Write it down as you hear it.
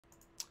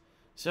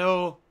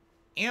So,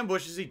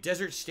 Ambush is a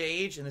desert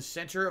stage. In the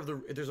center of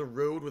there's a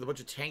road with a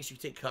bunch of tanks you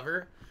can take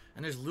cover,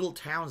 and there's little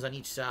towns on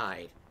each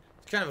side.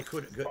 It's kind of a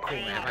cool map.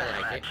 I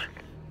like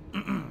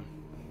it.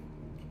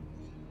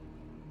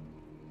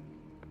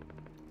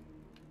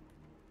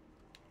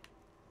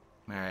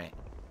 Alright.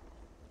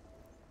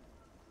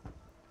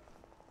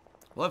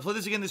 Will I play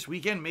this again this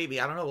weekend? Maybe.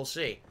 I don't know. We'll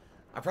see.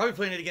 I'm probably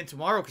playing it again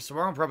tomorrow, because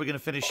tomorrow I'm probably going to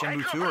finish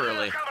Shenmue 2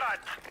 early.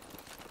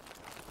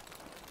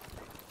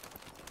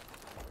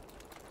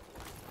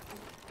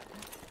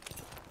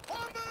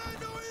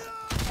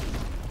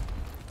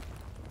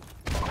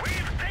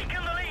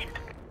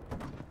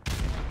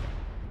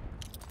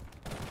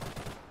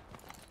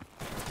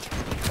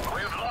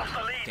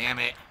 Damn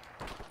it.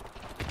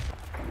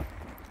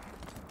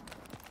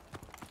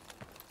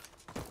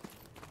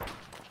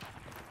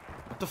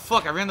 What the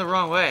fuck? I ran the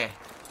wrong way.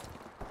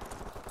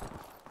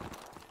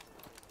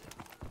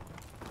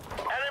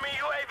 Enemy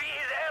UAV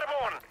is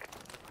airborne.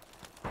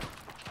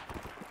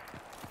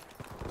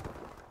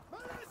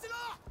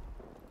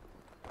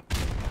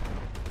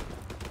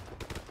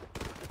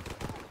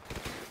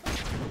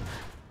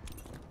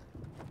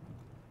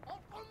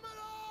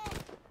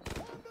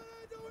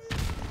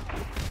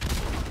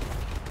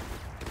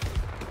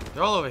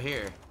 They're all over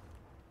here.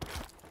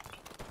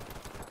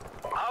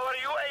 Our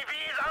UAV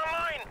is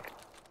online.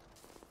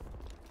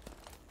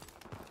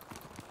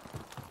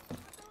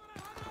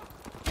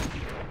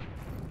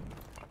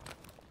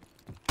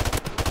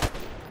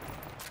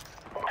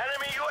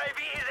 Enemy UAV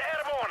is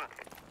airborne.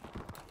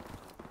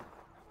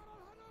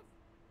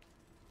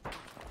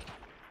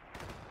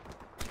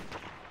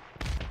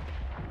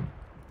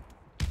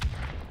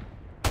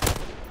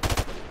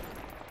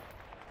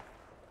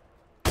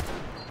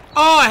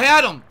 Oh, I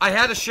had him! I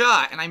had a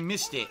shot, and I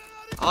missed it.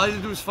 All I had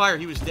to do was fire.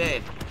 He was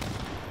dead.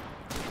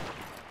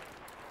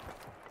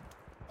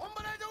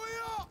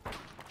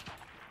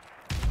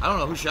 I don't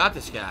know who shot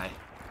this guy.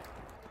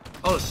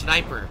 Oh,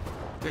 sniper.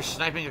 They're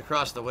sniping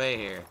across the way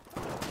here.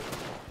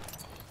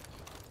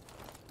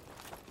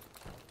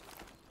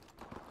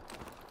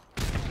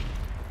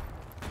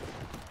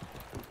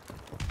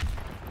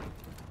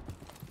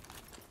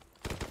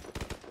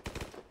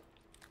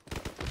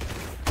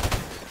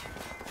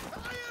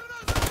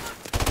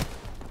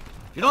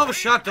 If you don't have a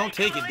shot, don't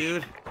take it,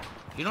 dude.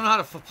 If you don't know how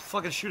to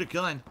fucking shoot a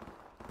gun,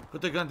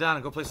 put the gun down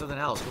and go play something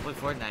else. Go play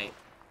Fortnite.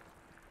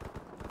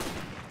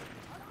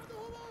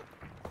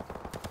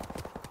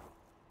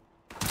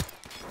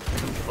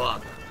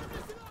 Fuck.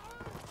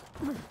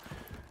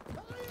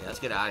 Yeah, let's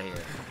get out of here.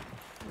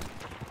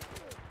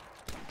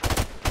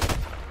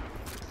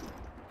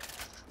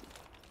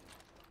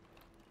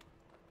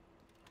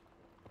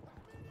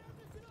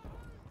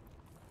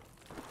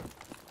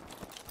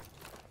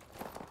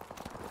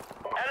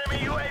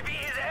 Enemy UAV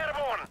is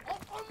airborne.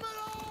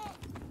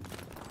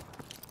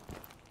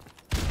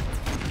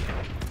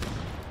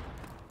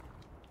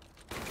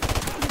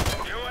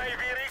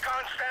 UAV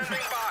recon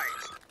standing by.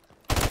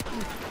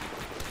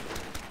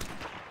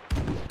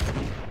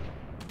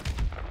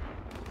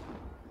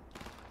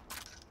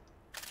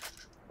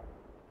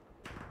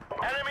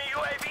 Enemy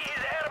UAV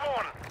is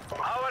airborne.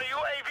 Our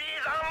UAV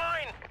is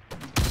online.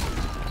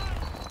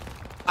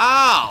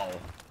 Ow!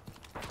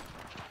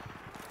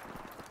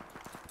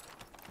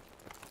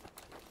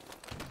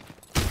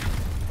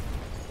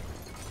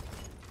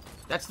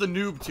 That's the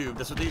noob tube.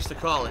 That's what they used to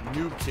call it.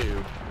 Noob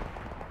tube.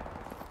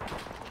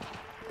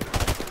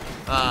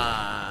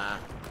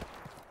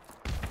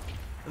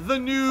 The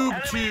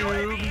noob tube.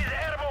 UAV is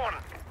airborne.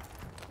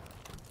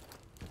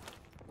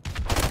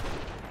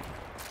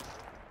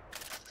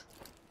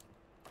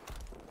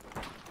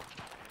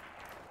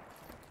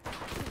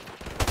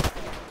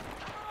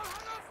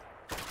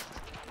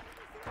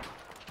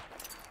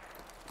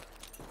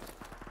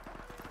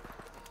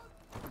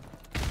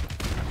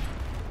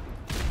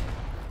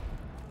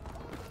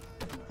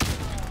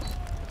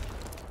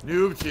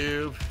 Noob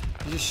tube.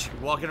 You're just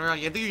walking around.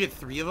 I think you get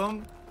 3 of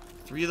them.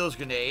 3 of those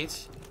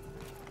grenades.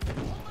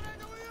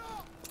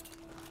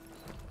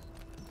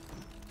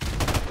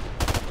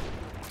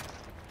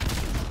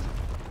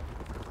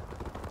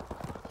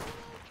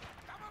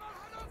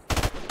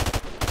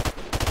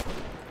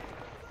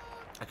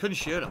 I couldn't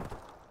shoot him.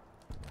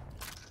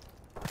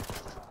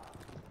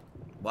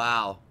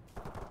 Wow.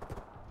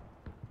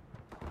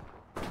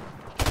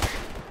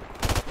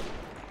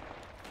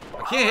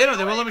 I can't hit him.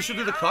 They won't let me shoot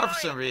through the car for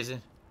some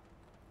reason.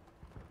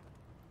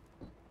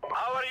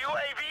 Our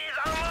UAV is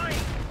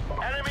online.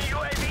 Enemy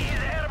UAV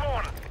is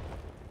airborne.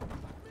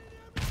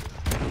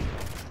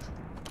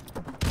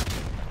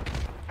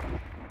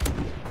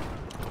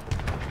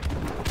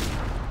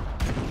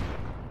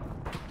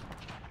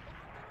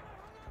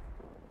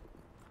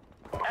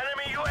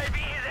 Enemy UAV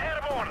is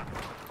airborne.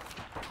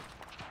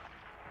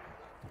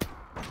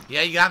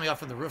 Yeah, you got me off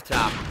from the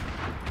rooftop.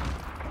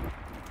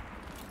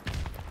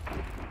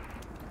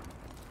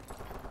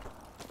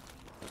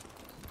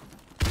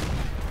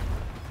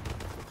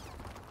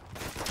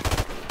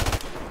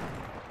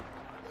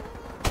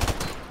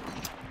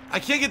 I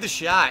can't get the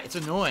shot. It's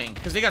annoying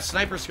because they got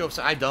sniper scopes.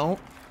 I don't.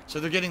 So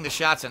they're getting the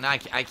shots and I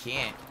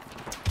can't.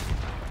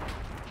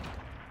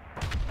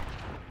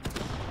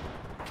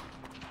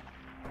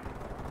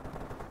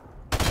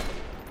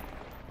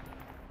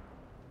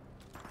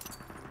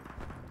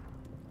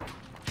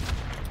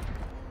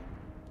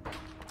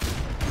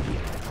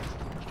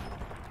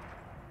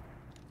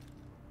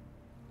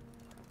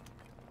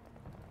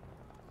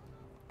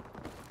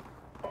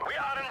 We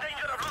are in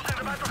danger of losing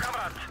the battle,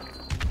 comrades.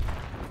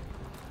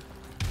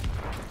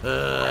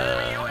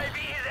 Enemy UAV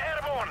is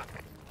airborne.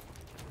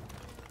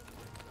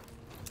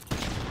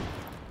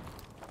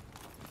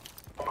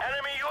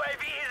 Enemy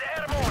UAV is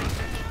airborne.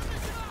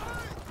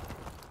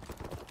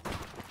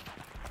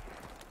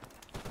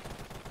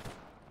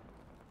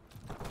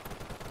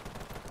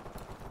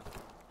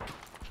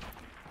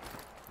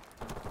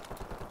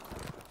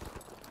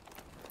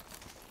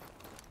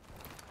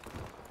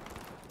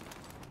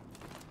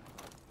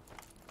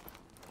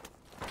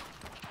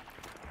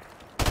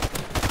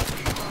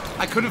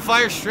 I couldn't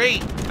fire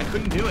straight. I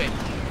couldn't do it.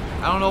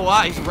 I don't know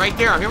why. He's right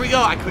there. Here we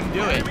go. I couldn't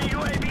do it. Enemy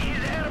UAV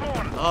is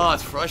airborne. Oh,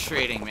 it's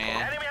frustrating,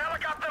 man. Enemy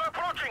helicopter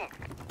approaching.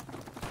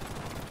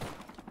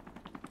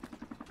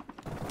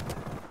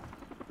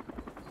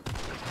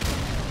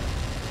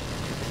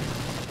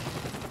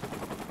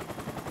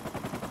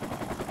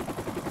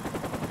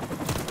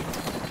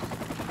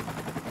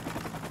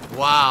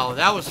 Wow,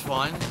 that was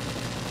fun.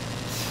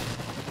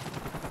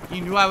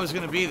 He knew I was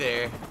gonna be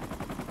there.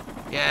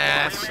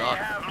 Yeah, that We may sucked.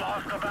 have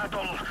lost the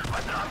battle,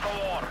 but not the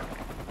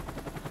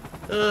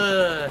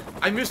war.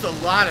 I missed a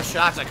lot of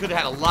shots. I could have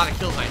had a lot of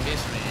kills I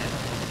missed, man.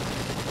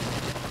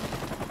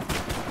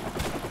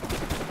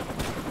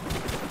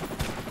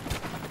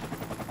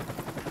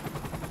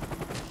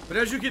 But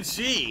as you can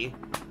see,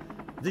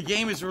 the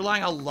game is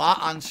relying a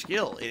lot on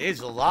skill. It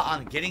is a lot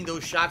on getting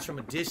those shots from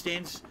a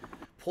distance,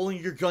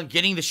 pulling your gun,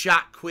 getting the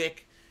shot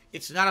quick.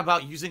 It's not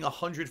about using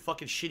 100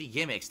 fucking shitty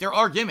gimmicks. There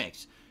are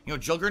gimmicks. You know,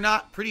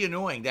 Juggernaut, pretty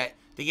annoying that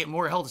they get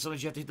more health, and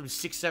sometimes you have to hit them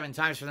 6-7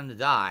 times for them to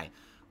die.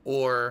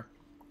 Or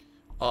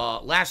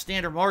Last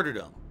Stand or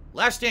Martyrdom.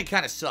 Last Stand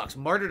kind of sucks.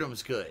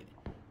 Martyrdom's good,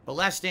 but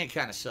Last Stand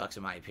kind of sucks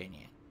in my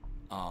opinion.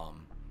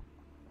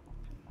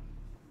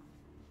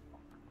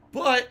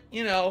 But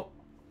you know,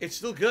 it's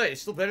still good.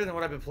 It's still better than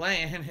what I've been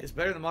playing. It's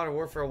better than Modern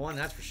Warfare 1,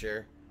 that's for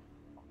sure.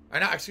 Or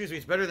not, excuse me,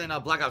 it's better than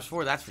Black Ops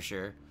 4, that's for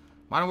sure.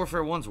 Modern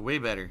Warfare 1's way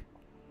better.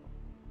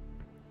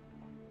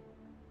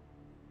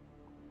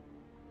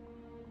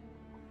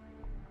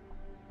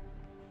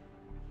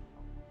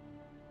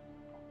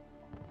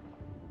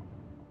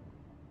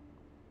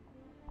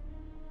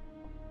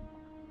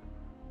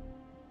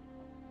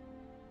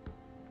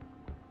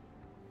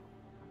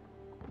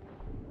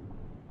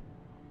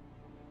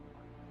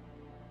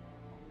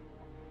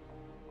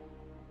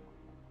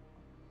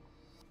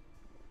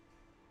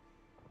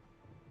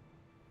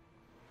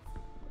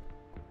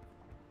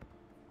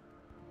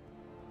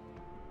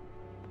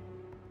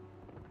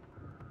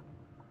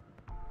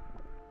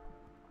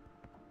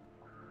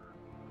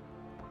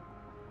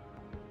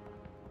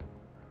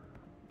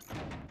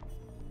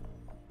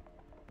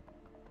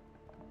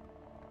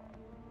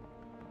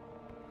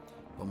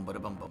 Bum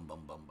bada bum bum bum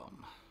bum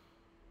bum.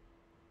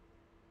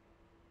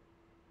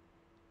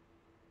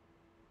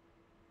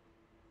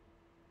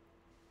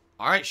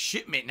 Alright,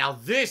 Shipment. Now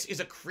this is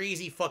a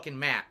crazy fucking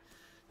map.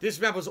 This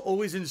map was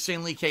always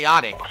insanely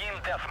chaotic. Team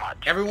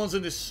deathmatch. Everyone's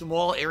in this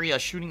small area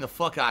shooting the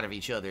fuck out of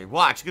each other.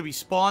 Watch, it's gonna be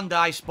spawn,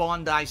 die,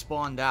 spawn, die,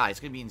 spawn, die. It's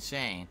gonna be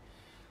insane.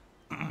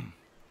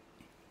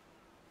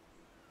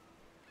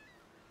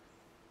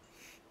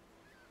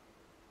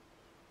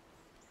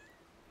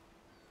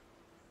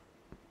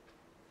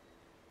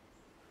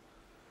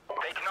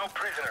 Take no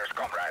prisoners,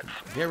 comrades.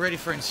 Get ready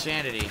for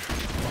insanity.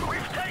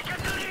 We've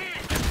taken the lead.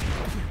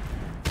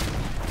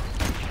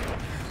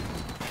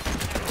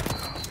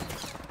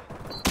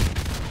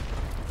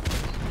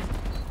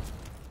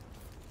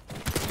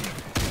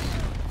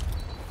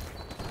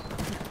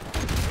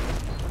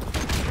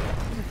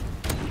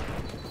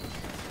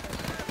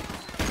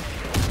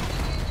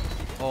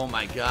 Oh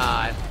my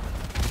god.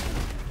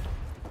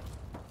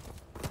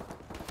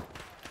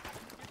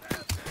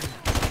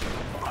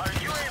 Our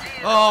UAV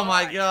is Oh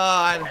my online.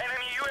 god. Enemy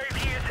UAV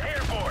is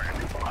airborne.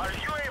 Our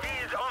UAV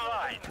is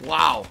online.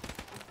 Wow.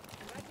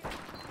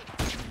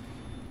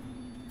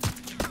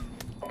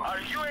 Our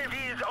UAV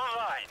is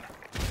online.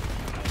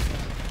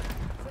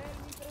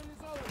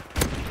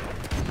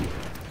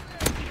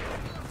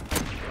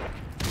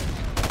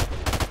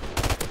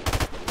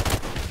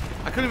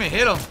 I couldn't even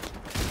hit him.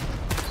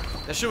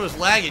 That shit was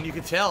lagging, you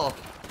could tell.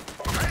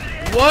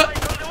 Friendly What?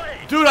 airstrike on the way.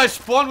 Dude, I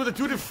spawned with a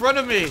dude in front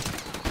of me.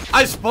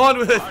 I spawned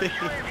with a Our thing.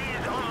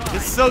 UAV is online.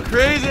 It's so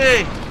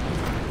crazy.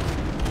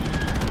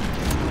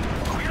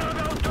 We are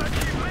about to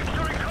achieve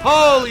victory.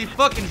 Holy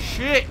fucking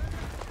shit.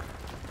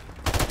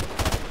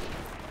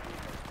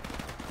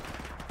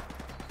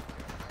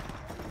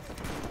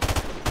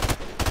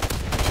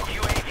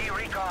 UAV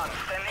recon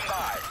standing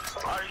by.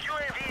 Our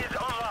UAV is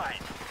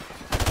online.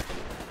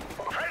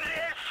 Friendly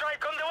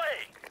airstrike on the way.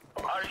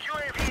 Our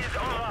UAV is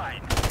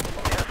online.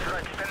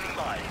 Airstrike standing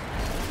by.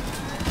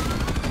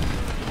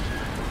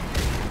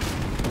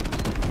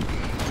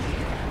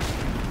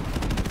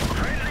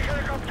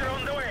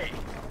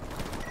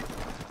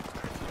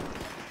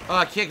 Oh,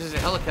 I can't because it's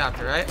a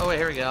helicopter, right? Oh, wait,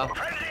 here we go.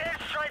 Friendly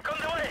airstrike on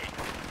the way.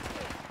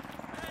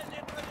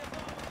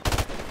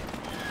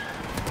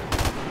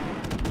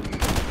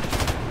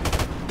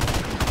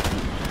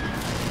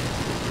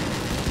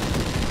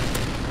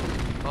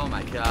 Oh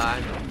my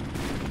god.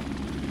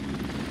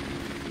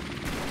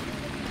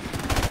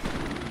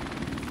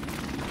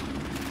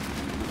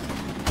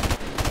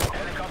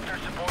 Helicopter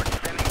support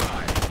standing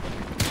by.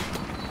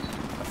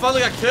 I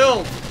finally got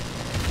killed.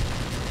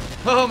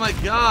 Oh my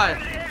god.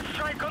 Friendly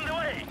airstrike on the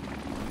way.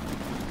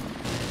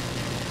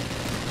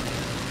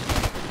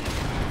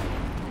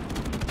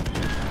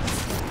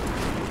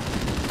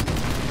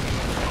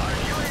 Our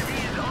UAV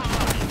is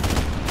online.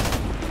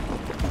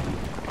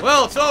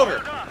 Well, it's over.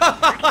 Well done.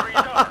 Victory is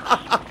ours.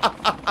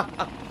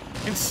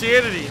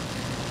 Insanity.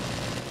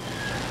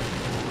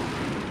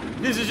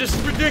 This is just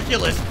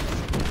ridiculous.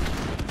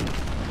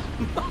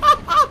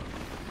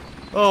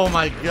 Oh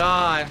my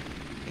god.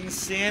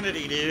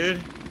 Insanity,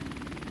 dude.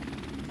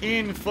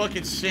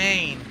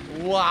 In-fucking-sane.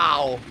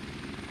 Wow.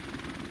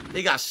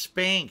 They got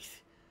spanked.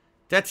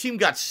 That team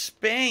got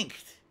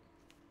spanked.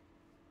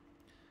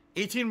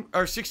 18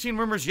 or 16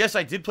 rumors. Yes,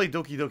 I did play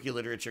Doki Doki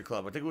Literature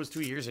Club. I think it was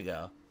 2 years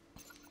ago.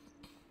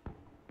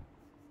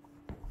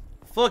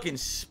 Fucking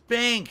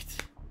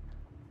spanked.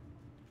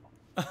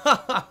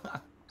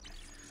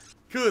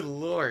 Good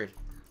lord.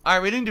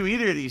 Alright, we didn't do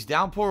either of these.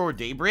 Downpour or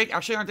Daybreak.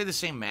 Actually, aren't they the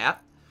same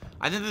map?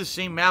 I think they're the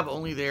same map,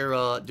 only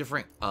they're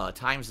different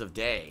times of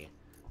day.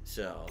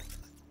 So,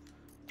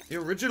 the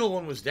original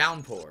one was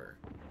Downpour.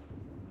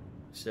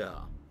 So.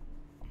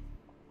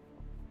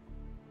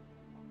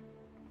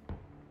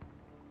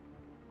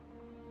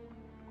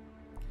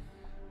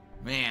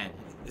 Man,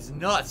 it's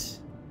nuts.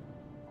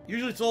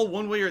 Usually it's all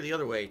one way or the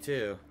other way,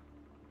 too.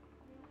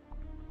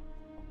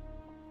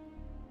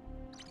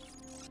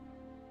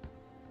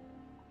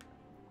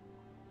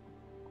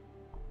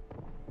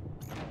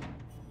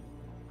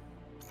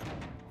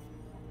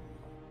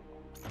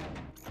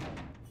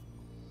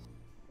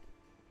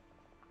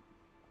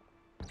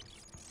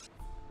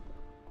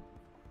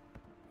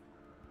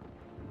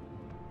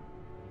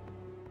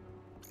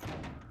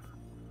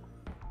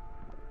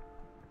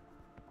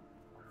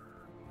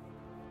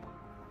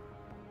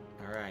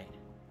 Alright.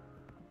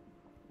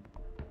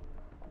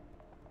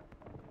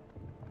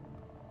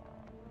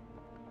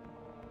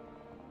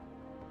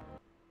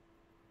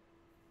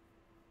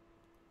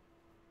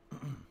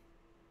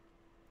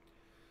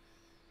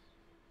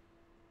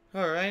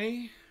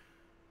 Alrighty.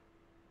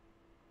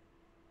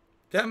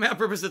 That map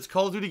represents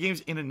Call of Duty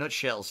games in a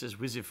nutshell, says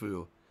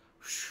Wizifu.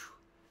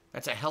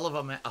 That's a hell of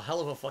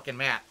a fucking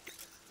map.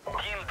 Team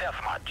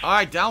deathmatch.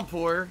 Alright,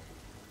 Downpour.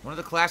 One of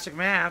the classic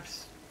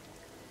maps.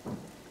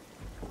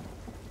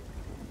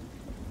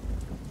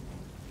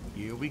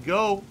 Here we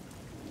go.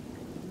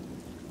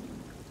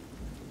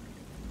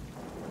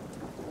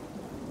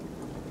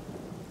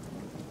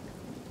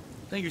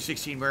 Thank you,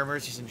 16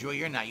 Murmurs. Just enjoy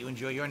your night. You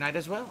enjoy your night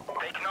as well.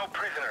 Take no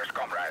prisoners,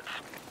 comrades.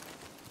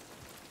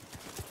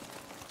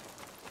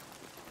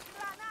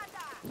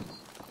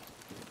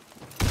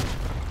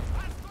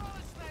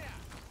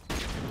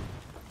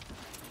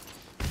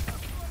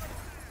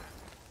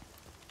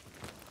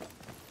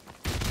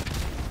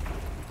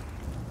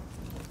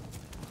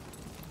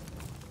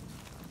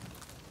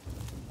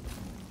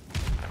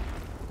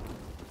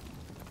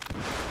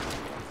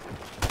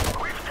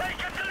 We've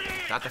taken the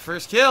lead. Got the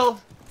first kill.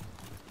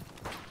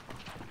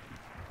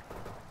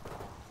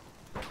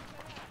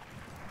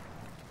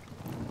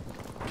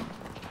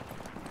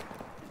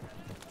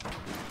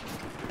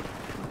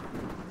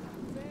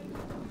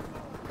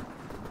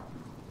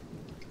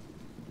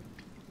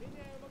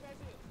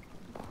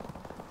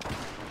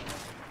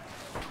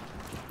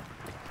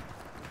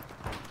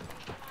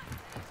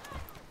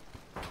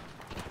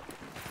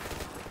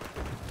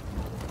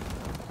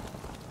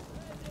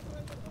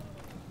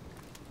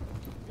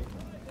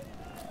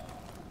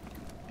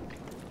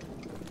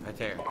 Right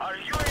there. Our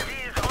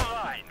UAV is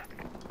online.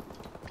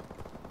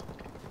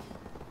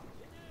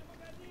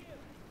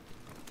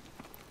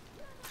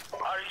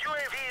 Our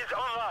UAV is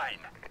online.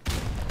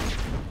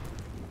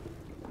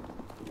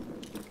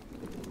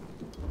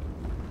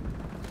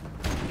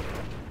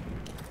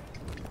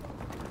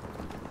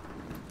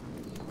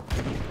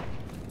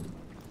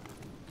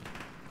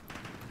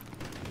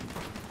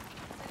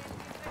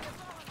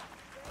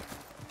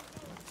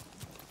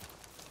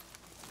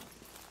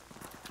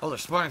 Oh, they're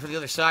spawning from the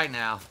other side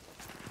now.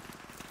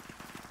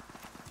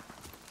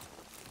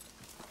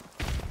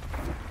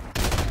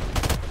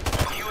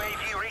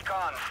 UAV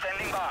recon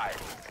standing by.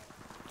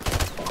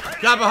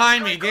 Got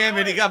behind me. Damn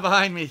it, he got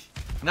behind me.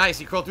 Nice,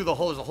 he crawled through the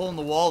hole. There's a hole in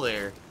the wall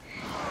there.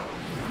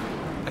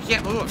 I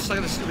can't move. I'm stuck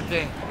in this stupid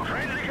thing.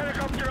 Friendly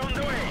helicopter on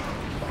the way.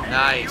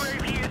 Nice.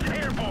 UAV is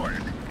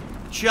airborne.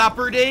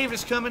 Chopper Dave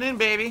is coming in,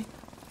 baby.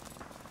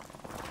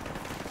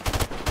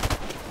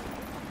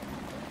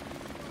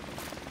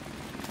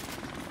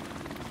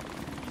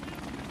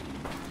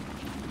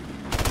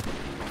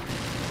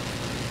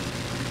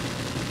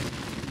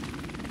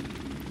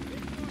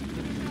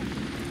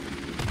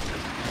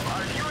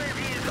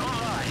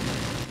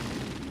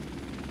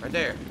 Right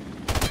there.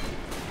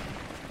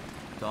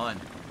 Done.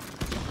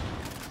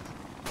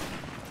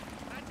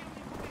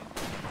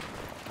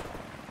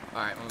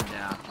 Alright, move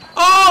down.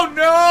 Oh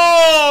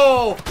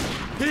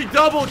no! He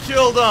double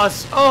killed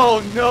us!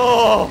 Oh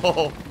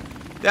no!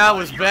 That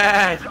was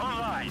bad.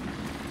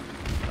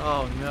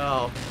 Oh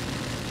no.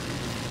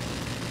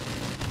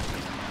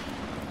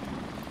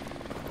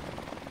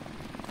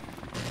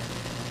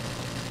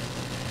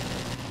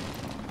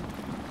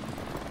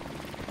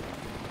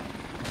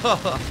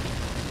 Haha.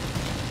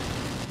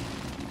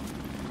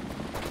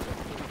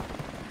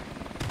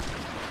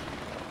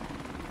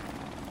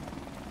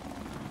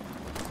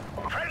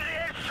 Friendly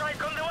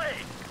airstrike on the way.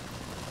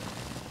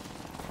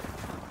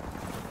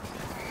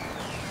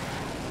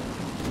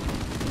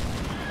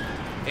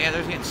 Yeah,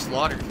 they're getting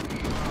slaughtered.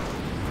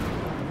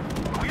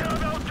 We are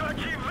about to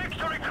achieve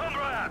victory,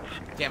 comrades.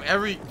 Damn,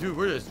 dude,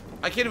 we're just,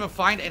 I can't even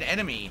find an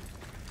enemy.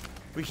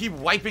 We keep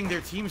wiping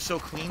their team so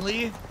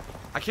cleanly.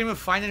 I can't even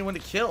find anyone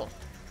to kill.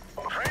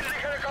 Friendly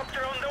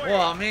helicopter on the way.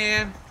 Oh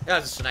man, that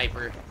was a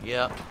sniper.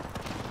 Yep.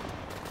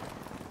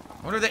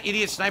 I wonder if that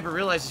idiot sniper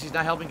realizes he's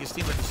not helping his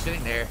team, but he's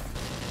sitting there.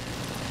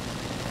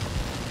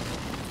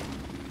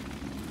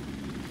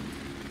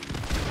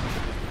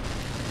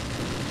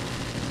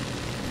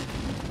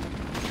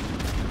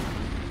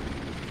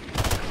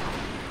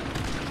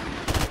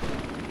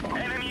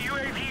 Enemy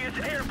UAV is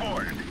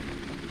airborne.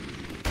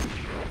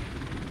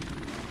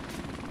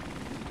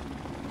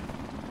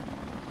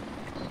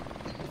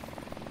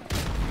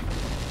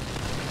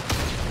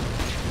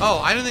 Oh,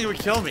 I didn't think it would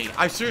kill me.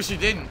 I seriously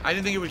didn't. I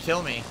didn't think it would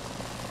kill me.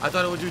 I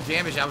thought it would do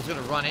damage. I was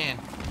gonna run in.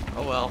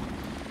 Oh well.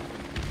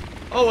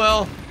 Oh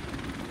well.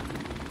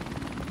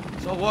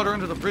 It's all water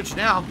under the bridge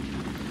now.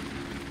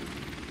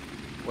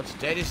 What's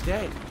dead is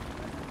dead.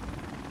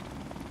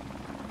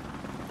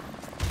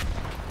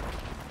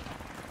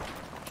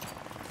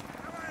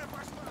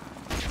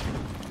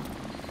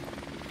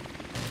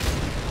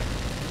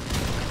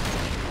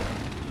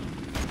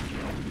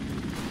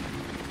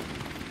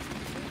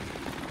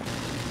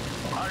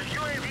 Our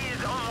UAV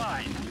is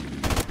online.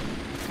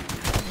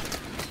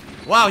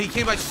 Wow, he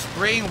came by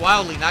spraying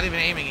wildly, not even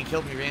aiming, and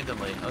killed me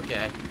randomly.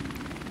 Okay.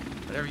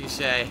 Whatever you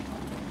say.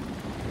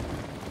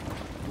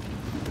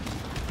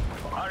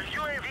 Our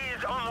UAV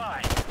is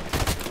online.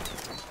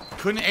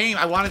 Couldn't aim.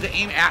 I wanted to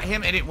aim at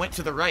him, and it went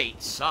to the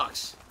right.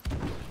 Sucks.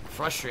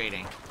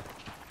 Frustrating.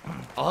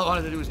 All I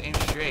wanted to do was aim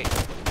straight.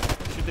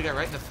 Shoot the guy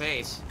right in the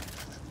face.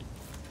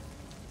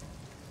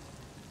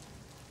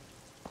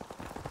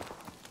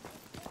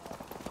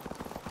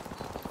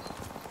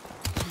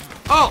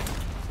 Oh!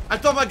 I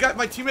thought my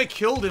teammate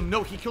killed him.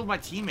 No, he killed my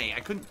teammate. I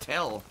couldn't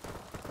tell.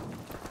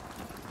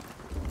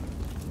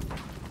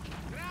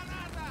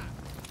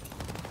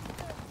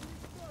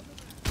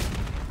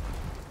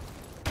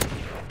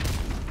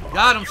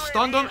 Got him,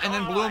 stunned him, and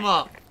then blew him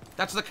up.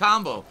 That's the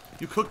combo.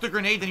 You cook the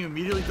grenade, then you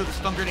immediately throw the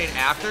stun grenade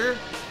after,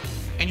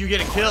 and you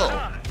get a kill.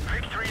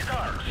 Victory is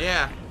ours.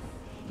 Yeah.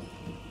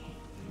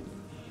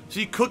 So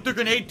you cook the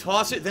grenade,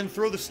 toss it, then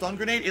throw the stun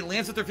grenade. It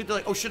lands at their feet. They're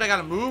like, oh shit, I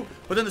gotta move.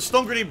 But then the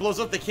stun grenade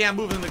blows up. They can't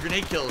move, and then the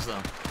grenade kills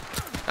them.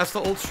 That's the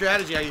old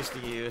strategy I used to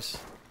use.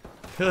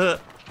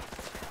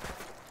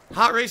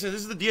 Hot Racer, this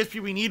is the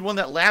DSP we need. One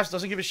that laughs,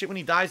 doesn't give a shit when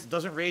he dies,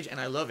 doesn't rage, and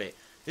I love it.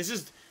 This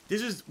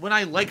is when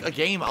I like a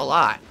game a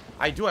lot.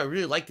 I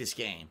really like this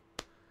game.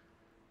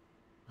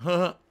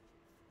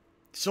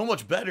 So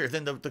much better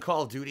than the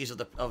Call of Duties of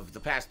the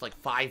past like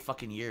 5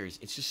 fucking years.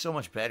 It's just so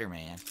much better,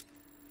 man.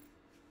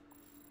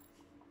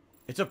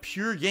 It's a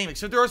pure game,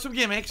 except there are some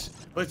gimmicks,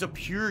 but it's a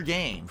pure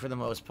game for the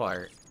most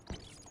part.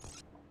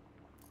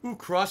 Ooh,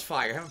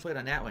 Crossfire. I haven't played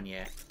on that one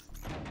yet.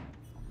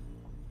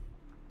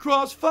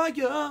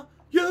 Crossfire,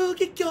 you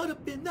get caught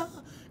up in the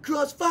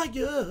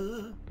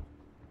crossfire.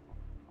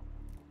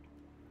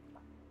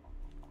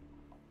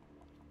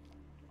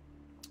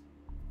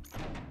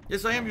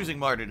 Yes, I am using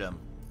Martyrdom.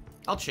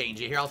 I'll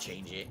change it. Here, I'll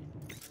change it.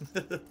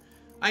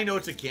 I know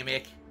it's a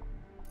gimmick.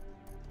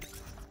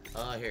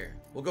 Here.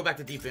 We'll go back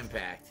to Deep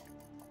Impact.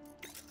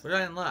 What did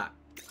I unlock?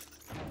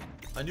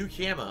 A new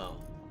camo.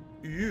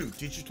 Ooh,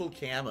 digital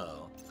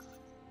camo.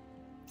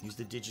 Use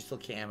the digital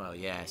camo,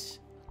 yes.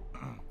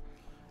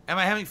 Am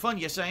I having fun?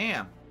 Yes, I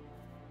am.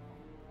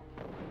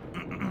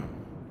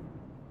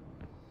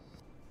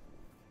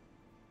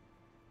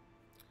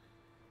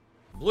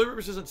 Blue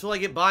River says, until I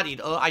get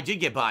bodied. I did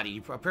get bodied.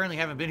 You apparently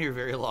haven't been here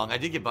very long. I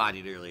did get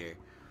bodied earlier.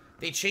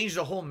 They changed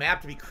the whole map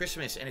to be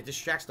Christmas, and it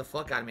distracts the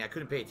fuck out of me. I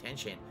couldn't pay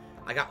attention.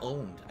 I got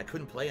owned. I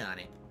couldn't play on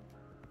it.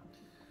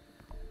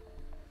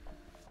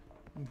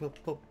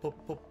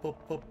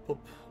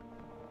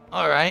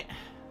 Alright.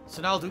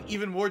 So now I'll do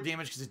even more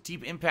damage because it's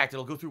Deep Impact.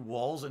 It'll go through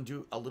walls and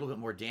do a little bit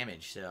more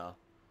damage, so...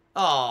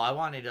 Oh, I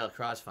wanted a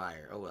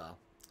Crossfire. Oh, well.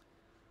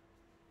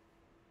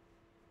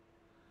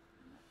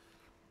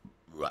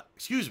 Right.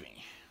 Excuse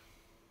me.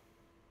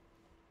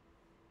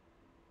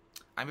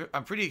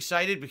 I'm pretty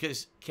excited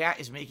because Kat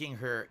is making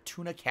her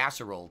tuna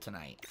casserole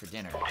tonight for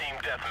dinner. Team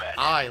deathmatch.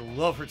 I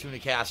love her tuna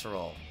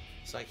casserole.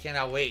 So I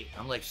cannot wait.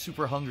 I'm like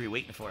super hungry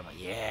waiting for it. I'm like,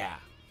 yeah.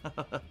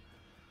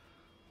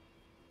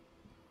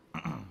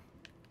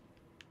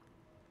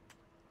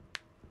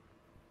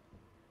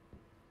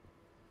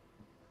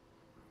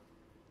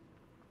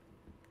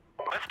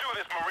 Let's do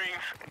this,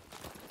 Marines.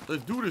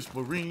 Let's do this,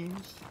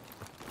 Marines.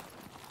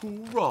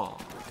 Hoorah.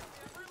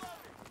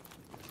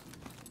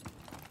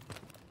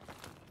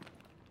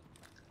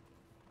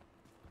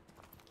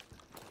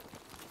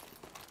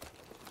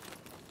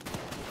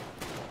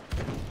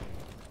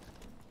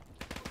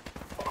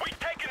 We've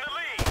taken the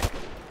lead.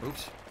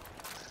 Oops.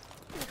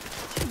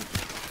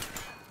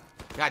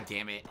 God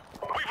damn it.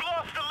 We've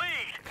lost the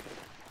lead.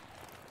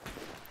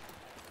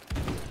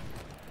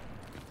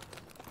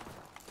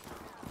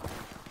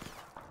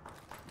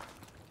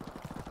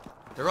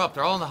 They're up.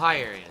 They're all in the high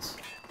areas.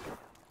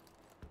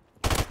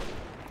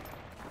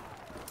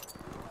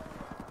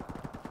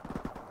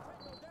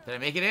 Did I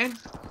make it in?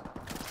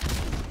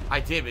 I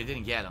did, but it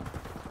didn't get him.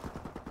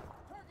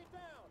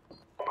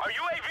 Our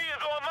UAV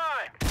is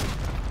online.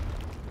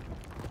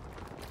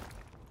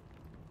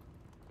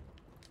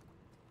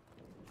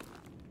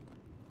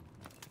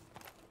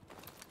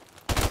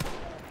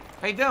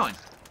 How you doing?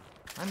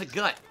 I'm in the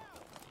gut.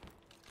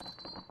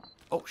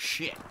 Oh,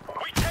 shit.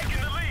 We've taken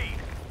the lead.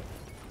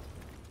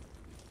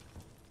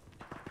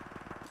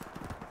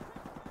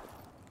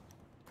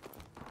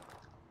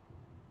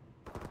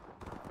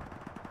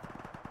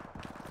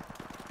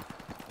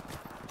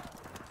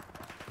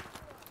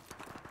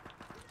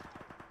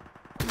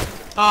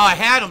 Oh, I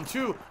had him,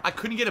 too. I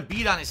couldn't get a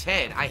beat on his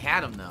head. I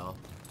had him, though.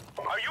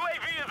 Our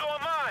UAV is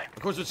online.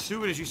 Of course, what's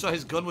stupid is you saw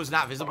his gun was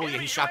not visible, yet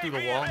he shot through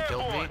the wall and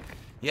killed me.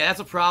 Yeah, that's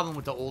a problem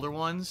with the older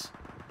ones.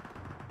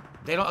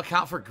 They don't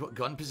account for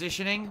gun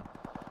positioning.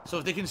 So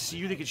if they can see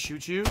you, they can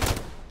shoot you.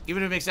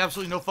 Even if it makes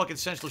absolutely no fucking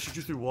sense, they'll shoot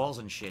you through walls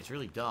and shit. It's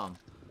really dumb.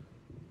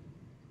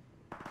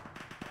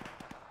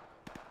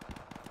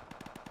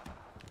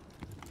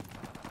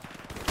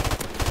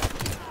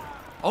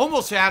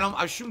 Almost had him.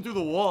 I was shooting through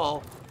the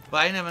wall, but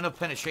I didn't have enough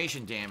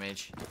penetration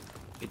damage.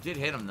 It did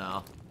hit him,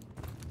 though.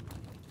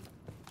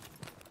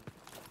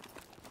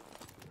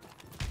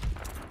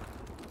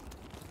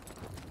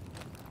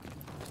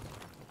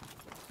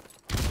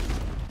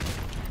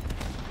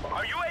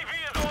 Our UAV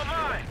is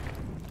online.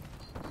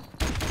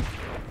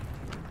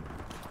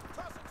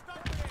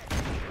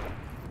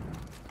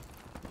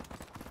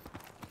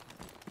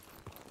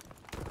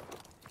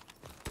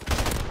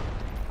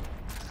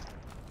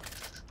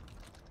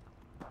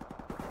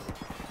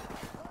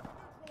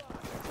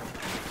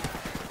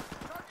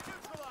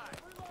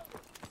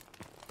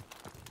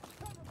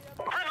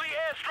 Friendly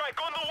airstrike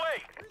on the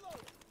way.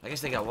 I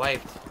guess they got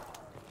wiped.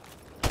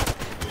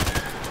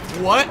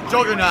 What?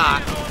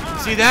 Juggernaut.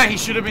 See that? He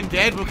should have been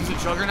dead because of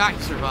Juggernaut.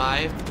 He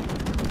survived.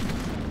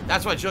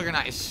 That's why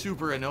Juggernaut is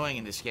super annoying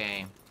in this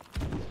game.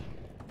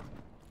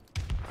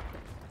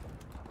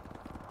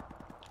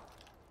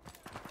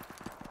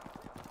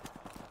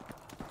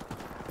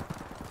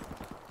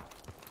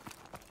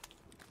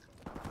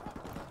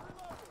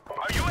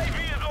 Our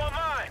UAV is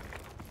online.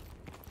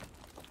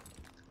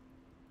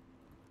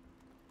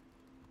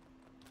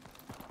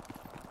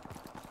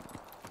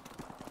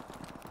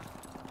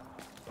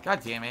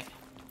 God damn it.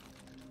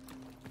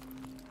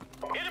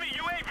 Enemy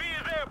UAV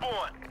is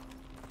airborne.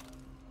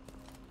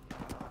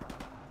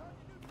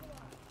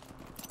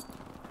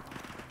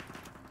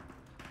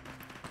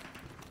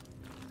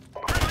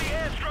 Friendly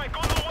airstrike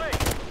on the way.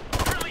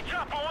 Friendly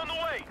chopper on the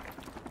way.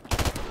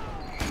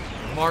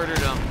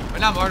 Martyrdom. Or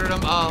not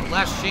martyrdom,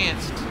 last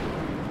chance.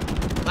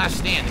 Last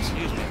stand,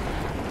 excuse me.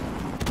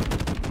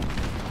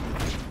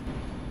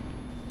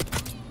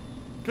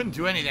 Couldn't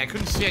do anything. I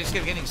couldn't see. I just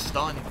kept getting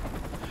stunned.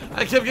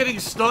 I kept getting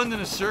stunned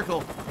in a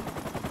circle.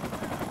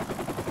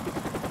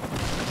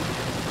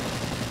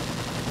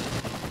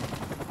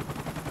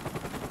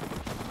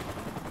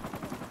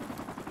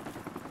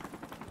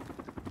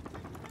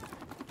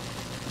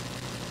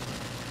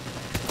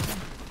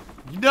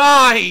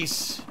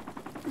 Nice!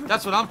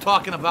 That's what I'm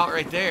talking about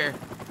right there.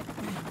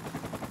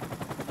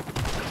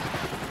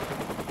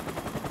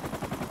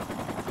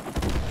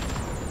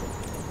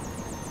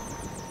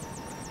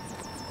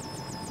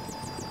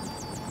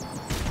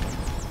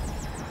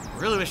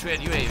 Really wish we had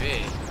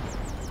UAV.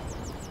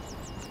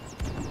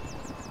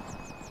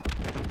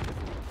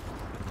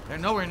 They're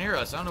nowhere near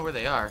us. I don't know where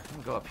they are. I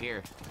can go up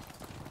here.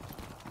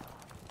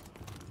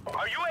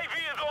 Our UAV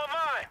is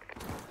online.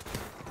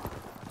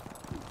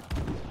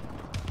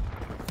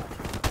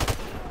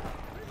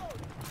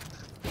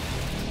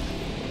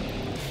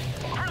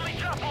 Friendly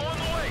chopper on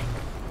the way.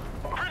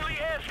 Friendly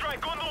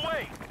airstrike on the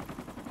way.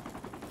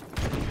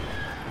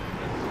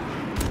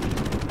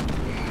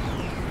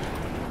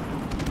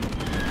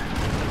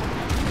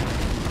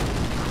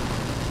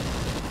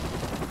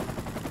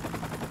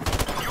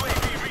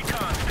 UAV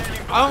recon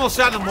standing by. I almost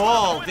had them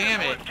all.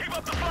 Damn it. Keep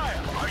up the fire.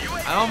 Our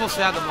UAV I almost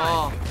is had them online.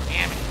 all.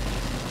 Damn it.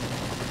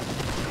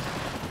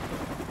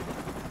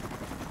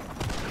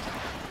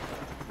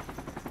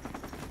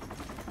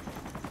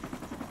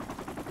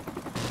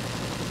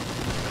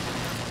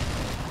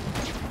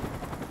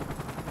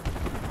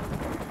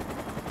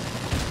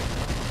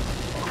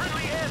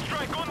 Friendly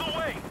airstrike on the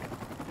way.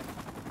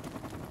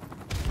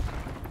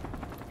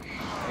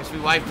 I guess we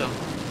wiped them.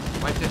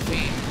 Wiped their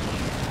team.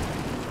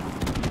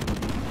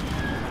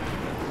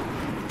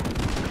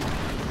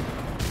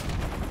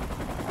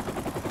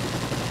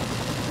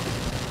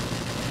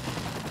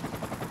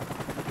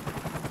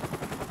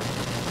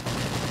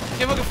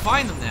 see if I can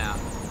find them now.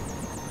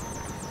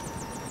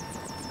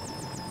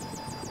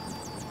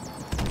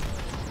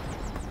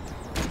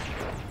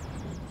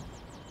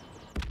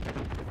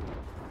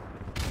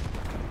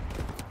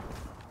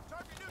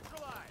 Target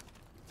neutralized.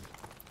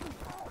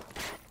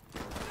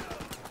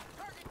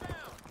 Target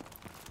down.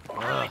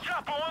 Friendly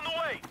chopper on the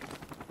way.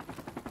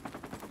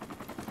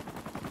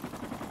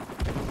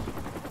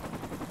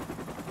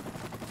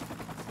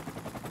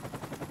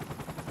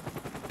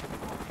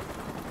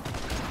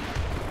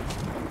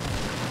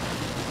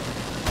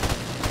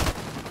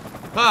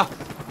 Ah!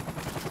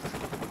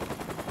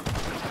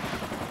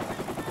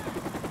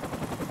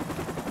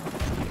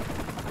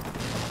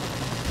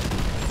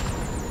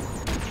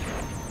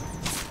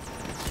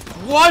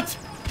 What?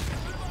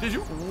 Did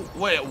you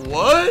wait?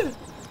 What?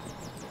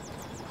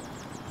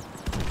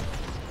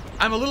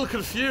 I'm a little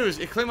confused.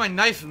 It claimed my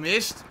knife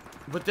missed,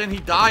 but then he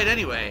died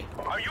anyway.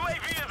 Our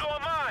UAV is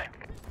online.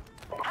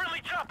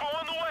 Friendly chopper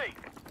on the way.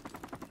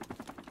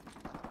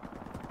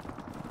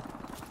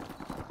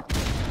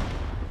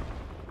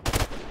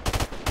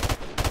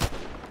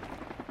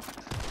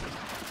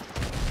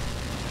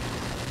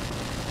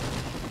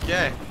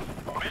 Okay.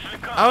 Mission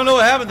I don't know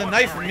what happened. The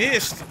accomplished. knife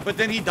missed, but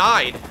then he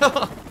died.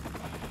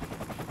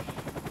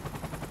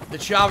 The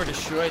chopper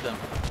destroyed them.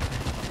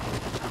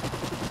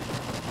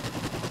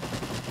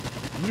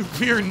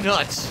 Nuclear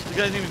nuts. The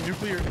guy's name is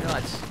Nuclear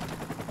Nuts.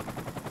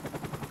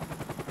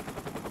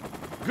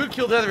 Good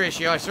kill death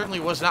ratio. I certainly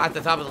was not at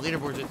the top of the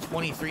leaderboards at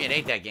 23 and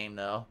 8 that game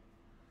though.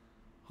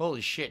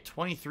 Holy shit,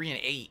 23 and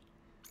 8.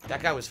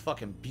 That guy was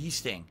fucking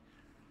beasting.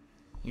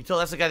 You tell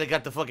that's the guy that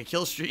got the fucking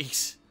kill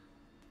streaks.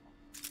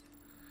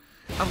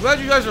 I'm glad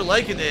you guys are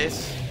liking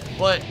this,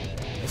 but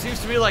it seems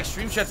to me like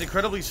stream chat's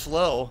incredibly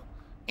slow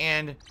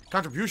and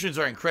contributions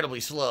are incredibly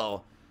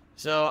slow.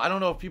 So I don't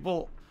know if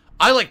people...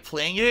 I like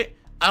playing it.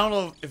 I don't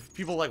know if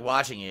people like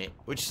watching it,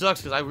 which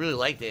sucks because I really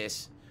like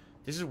this.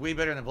 This is way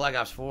better than Black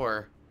Ops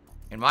 4,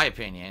 in my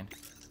opinion.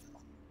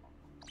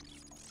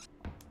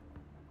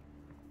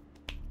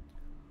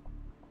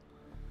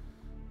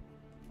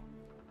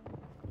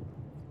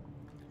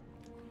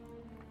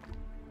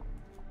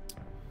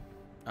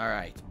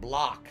 Alright,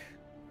 block.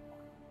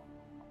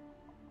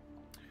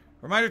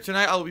 Reminder,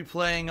 tonight I'll be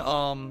playing,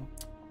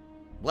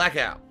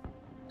 Blackout.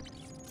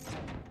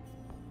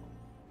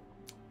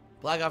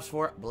 Black Ops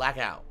 4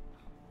 Blackout.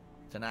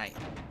 Tonight.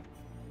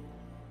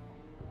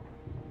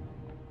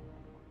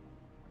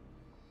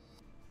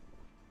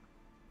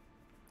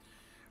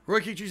 Roy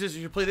Kichu says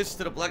you should play this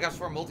instead of Black Ops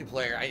 4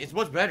 multiplayer. It's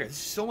much better. This is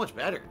so much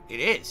better. It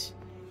is.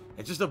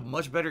 It's just a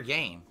much better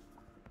game.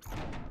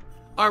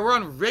 Alright, we're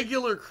on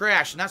regular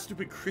Crash, not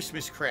stupid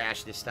Christmas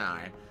Crash this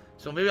time.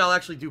 So maybe I'll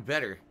actually do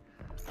better.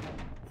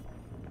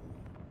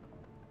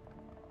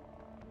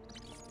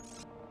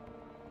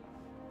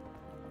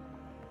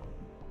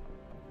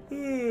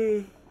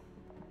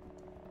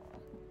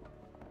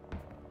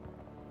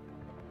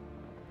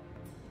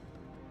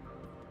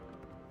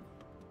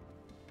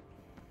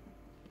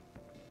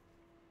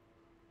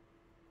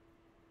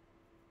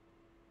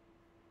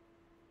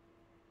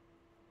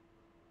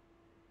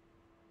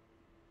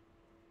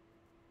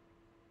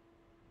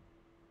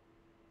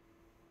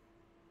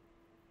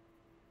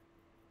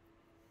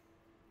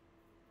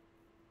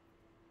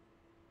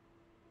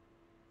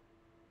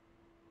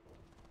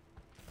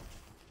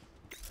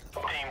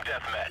 Team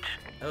deathmatch.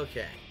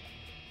 Okay.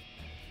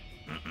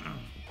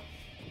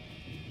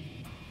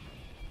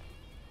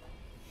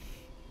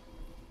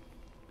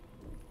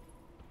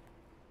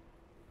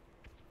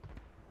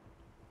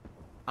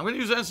 I'm gonna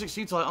use the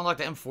M16 till I unlock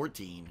the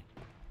M14.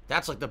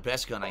 That's like the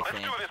best gun, I Let's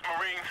think. do this,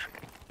 Marines.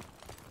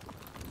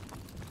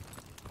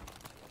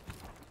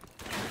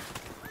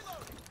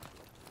 Reloading.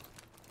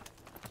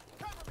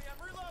 Cover me, I'm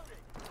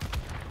reloading.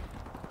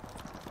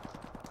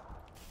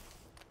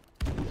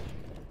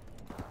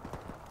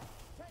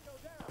 Tango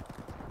down.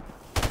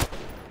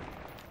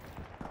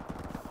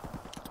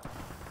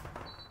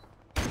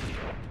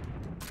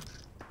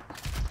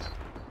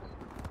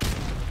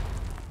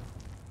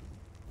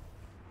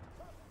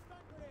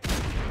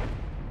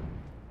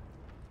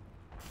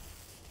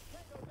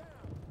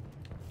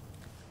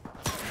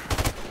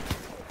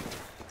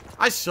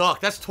 I suck.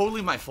 That's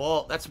totally my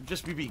fault. That's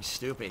just me being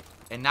stupid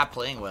and not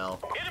playing well.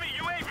 Enemy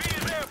UAV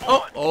is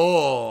airborne.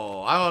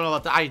 Oh, I don't know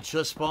about that. I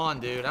just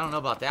spawned, dude. I don't know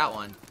about that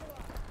one.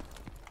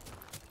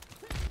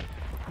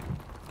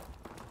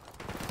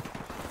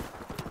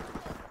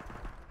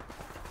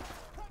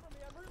 Cover me,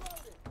 I'm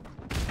reloading.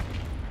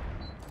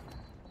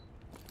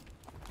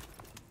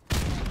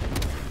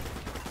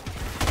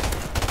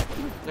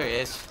 There he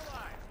is.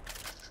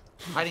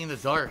 Hiding in the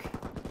dark.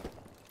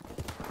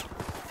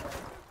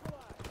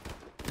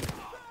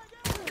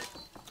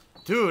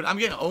 Dude, I'm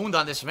getting owned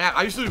on this map.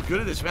 I used to do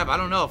good at this map. I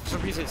don't know. For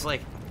some reason, it's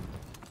like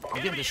I'm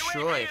getting Enemy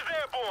destroyed. UAV is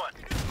airborne.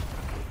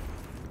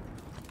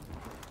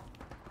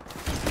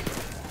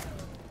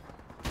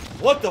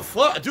 What the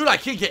fuck? Dude, I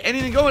can't get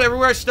anything going.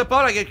 Everywhere I step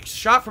out, I get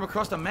shot from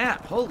across the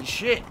map. Holy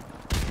shit.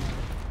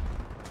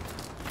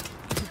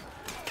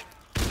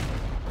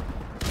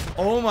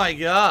 Oh my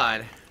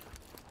god.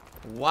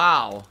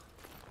 Wow.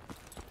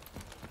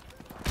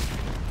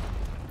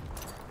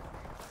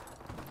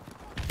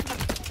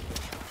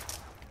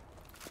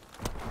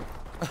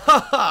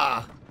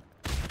 Haha!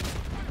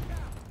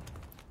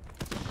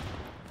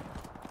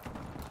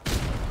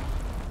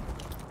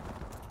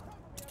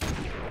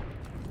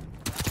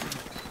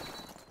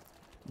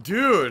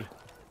 Dude!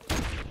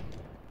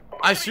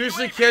 I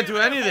seriously can't do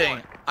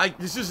anything.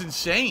 This is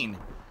insane.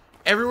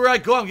 Everywhere I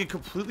go, I'm getting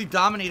completely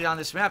dominated on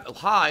this map.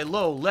 High,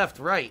 low, left,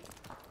 right.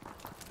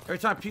 Every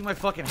time I peek my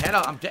fucking head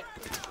out, I'm dead.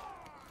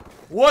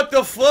 What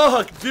the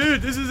fuck?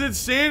 Dude, this is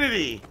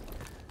insanity.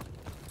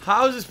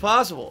 How is this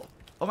possible?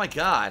 Oh my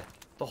god.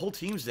 The whole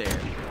team's there.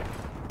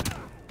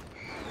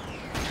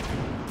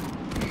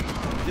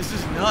 This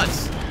is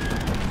nuts.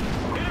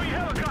 Enemy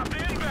helicopter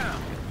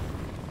inbound.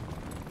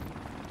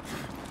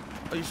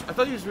 Oh, I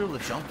thought you were able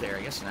to jump there.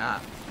 I guess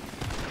not.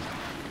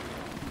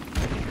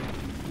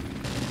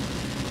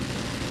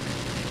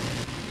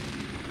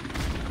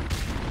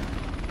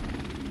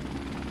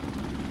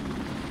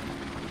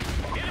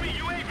 Enemy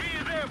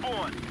UAV is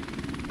airborne.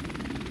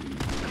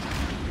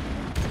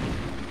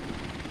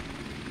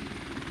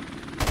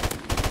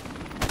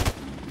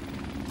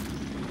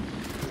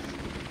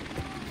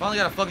 Finally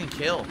got a fucking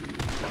kill.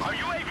 Our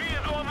UAV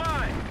is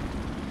online.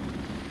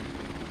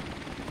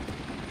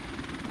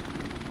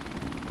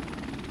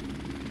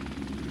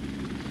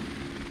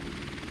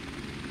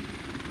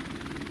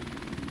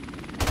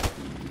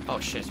 Oh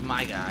shit, it's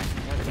my guy.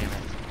 God damn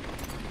it.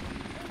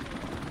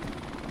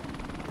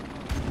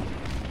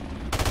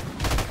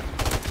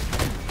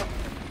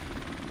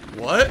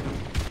 What?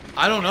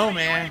 I don't know,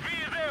 man.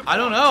 I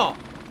don't know.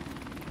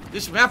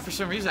 This map, for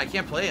some reason, I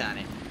can't play on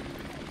it.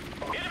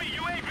 Enemy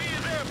UAV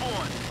is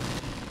airborne.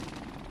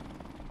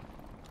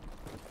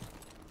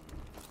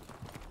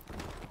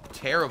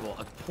 Terrible.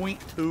 A .2.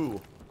 We're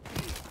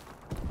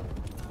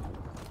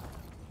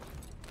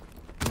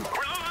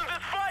losing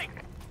this fight.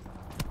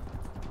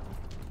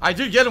 I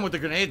did get him with the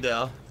grenade,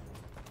 though.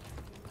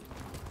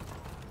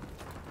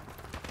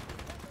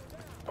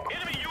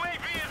 Enemy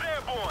UAV is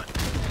airborne.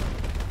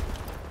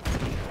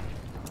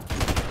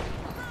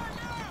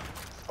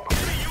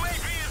 Enemy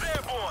UAV is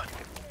airborne.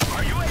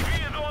 Our UAV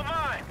is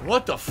online.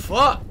 What the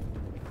fuck?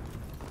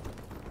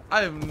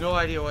 I have no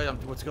idea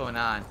what's going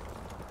on.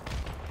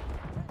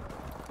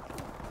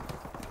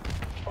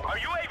 Our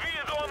UAV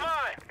is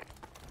online.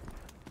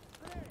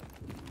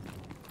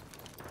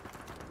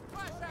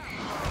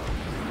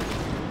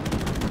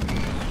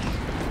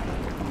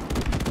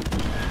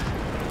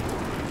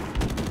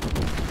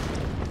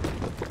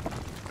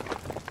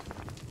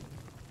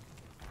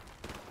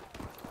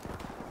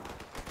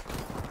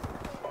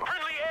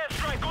 Friendly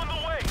airstrike on the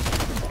way.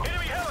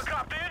 Enemy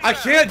helicopter inbound. I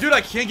can't, dude.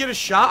 I can't get a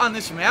shot on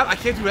this map. I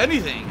can't do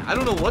anything. I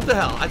don't know what the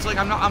hell. It's like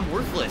I'm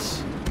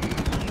worthless.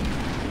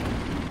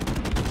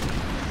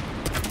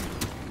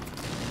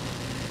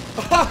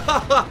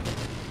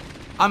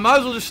 I might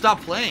as well just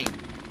stop playing.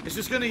 It's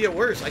just gonna get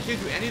worse. I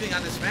can't do anything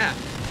on this map.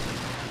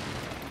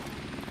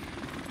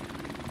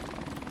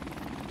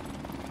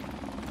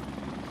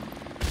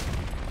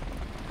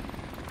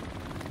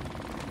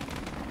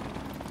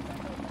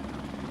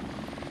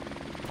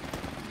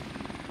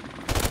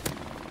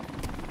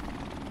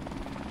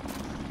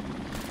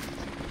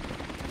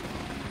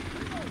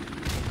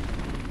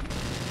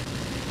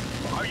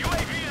 Our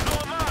UAV is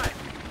online.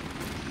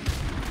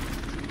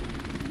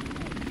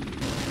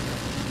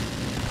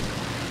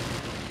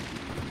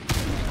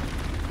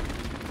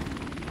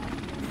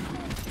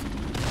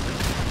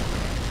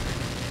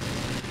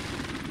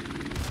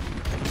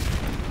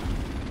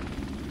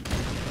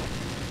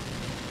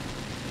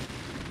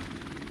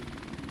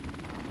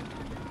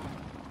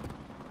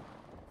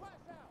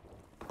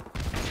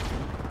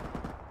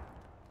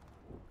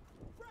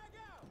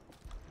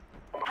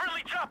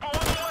 Friendly chopper on the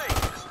way.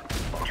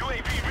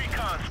 UAV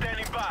recon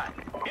standing by.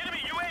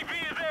 Enemy UAV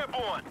is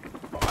airborne.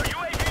 Our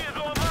UAV is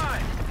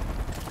online.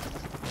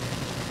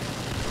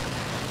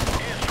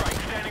 Airstrike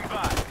standing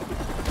by.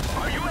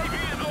 Our UAV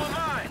is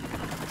online.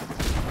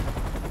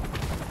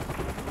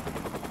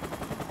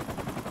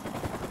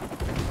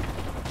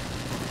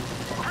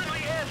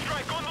 Friendly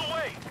airstrike on the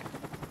way.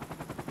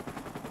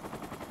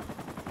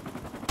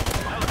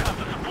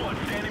 Helicopter support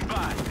standing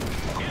by.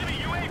 Enemy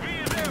UAV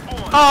is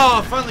airborne.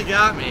 Oh, finally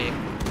got me.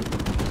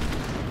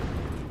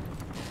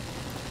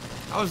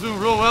 I was doing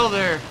real well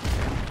there.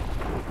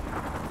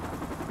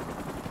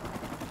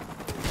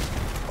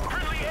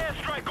 Friendly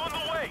airstrike on the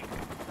way.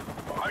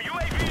 Our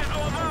UAV is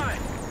online.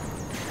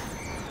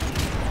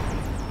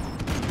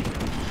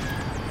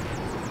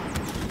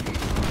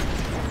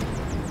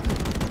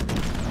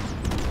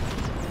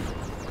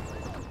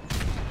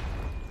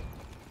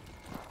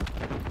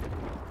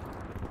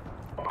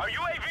 Our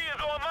UAV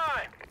is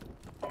online.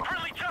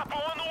 Friendly chopper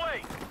on the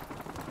way.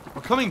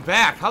 We're coming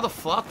back. How the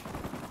fuck?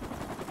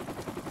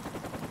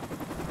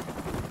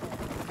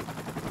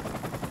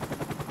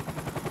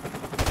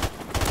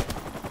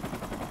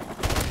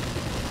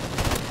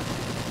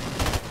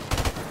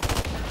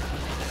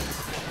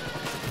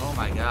 Oh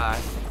my god.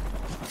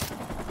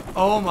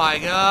 Oh my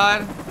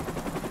god.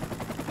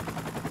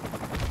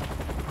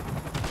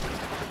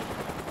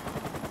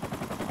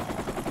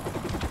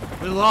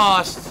 We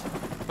lost.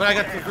 But I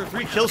got the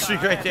 3 kill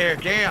streak right there.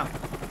 Damn.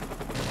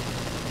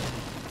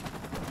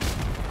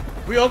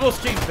 We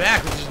almost came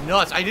back, which is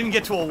nuts. I didn't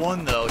get to a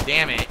 1, though.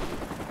 Damn it.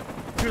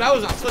 Dude, I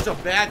was on such a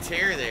bad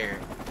tear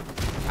there.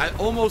 I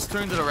almost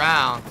turned it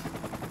around.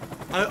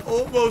 I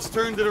almost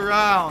turned it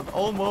around.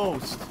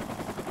 Almost.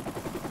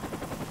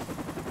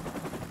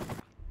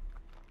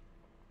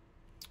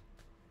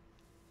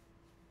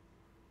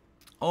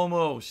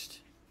 Almost.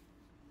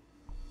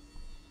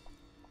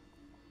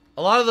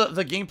 A lot of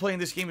the gameplay in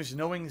this game is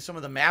knowing some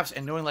of the maps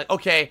and knowing, like,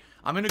 okay,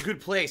 I'm in a good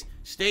place.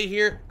 Stay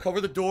here,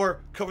 cover the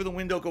door, cover the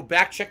window, go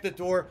back, check the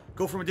door,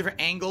 go from a different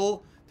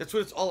angle. That's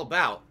what it's all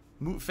about.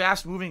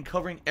 Fast moving,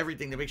 covering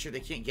everything to make sure they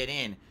can't get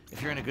in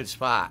if you're in a good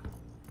spot.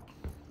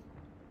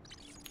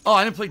 Oh,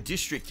 I didn't play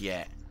District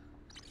yet.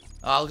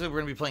 Looks like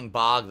we're going to be playing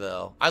Bog,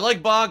 though. I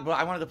like Bog, but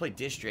I wanted to play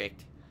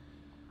District.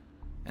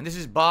 And this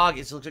is Bog.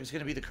 It looks like it's going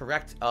to be the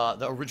correct,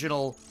 the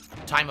original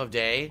time of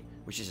day,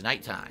 which is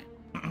nighttime.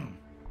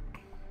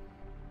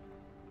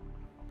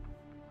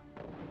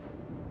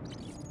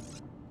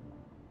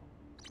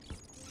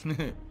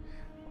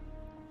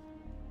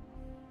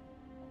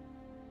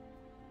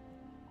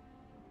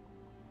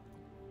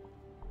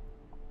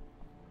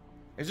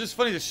 It's just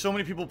funny, there's so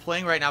many people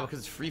playing right now because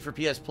it's free for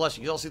PS Plus.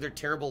 You can all see their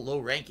terrible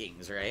low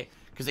rankings, right?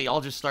 Because they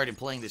all just started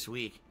playing this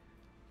week.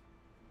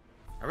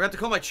 I forgot to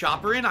call my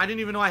chopper in? I didn't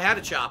even know I had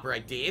a chopper. I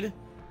did?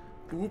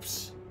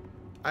 Oops.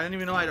 I didn't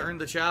even know I'd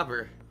earned the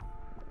chopper.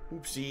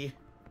 Oopsie.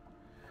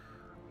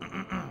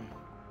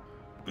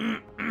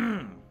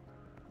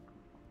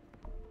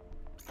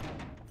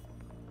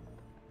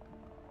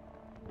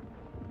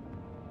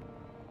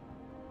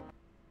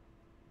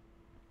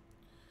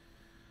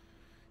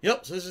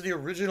 Yep, so this is the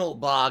original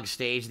Bog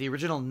stage, the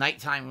original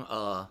nighttime,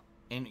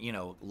 you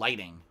know,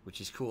 lighting,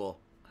 which is cool.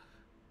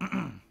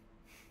 Team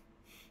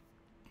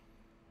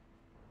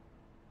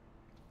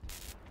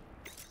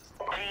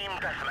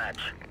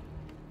deathmatch.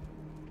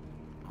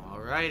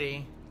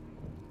 Alrighty.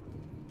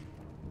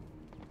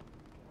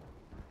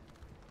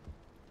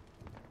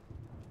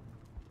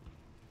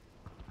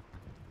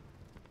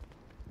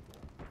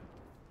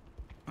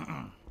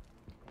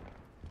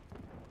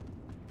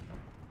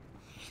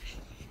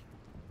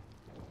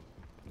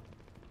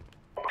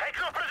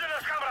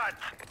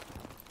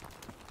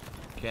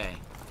 Okay.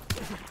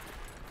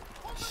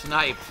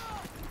 Sniped.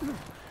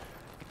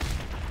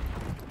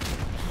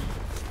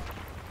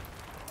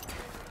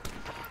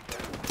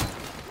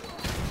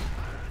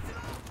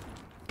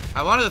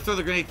 I wanted to throw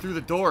the grenade through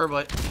the door,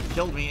 but it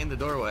killed me in the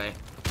doorway.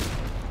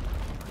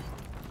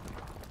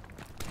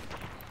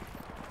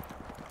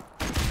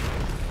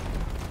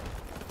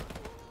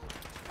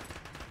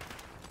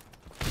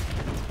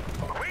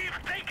 We've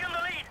taken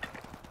the lead.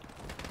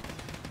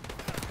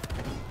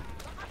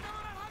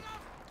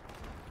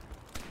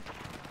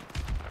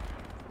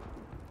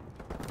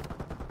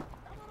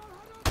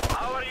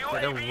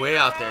 They're way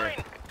out there.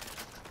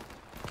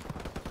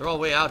 They're all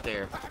way out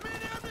there.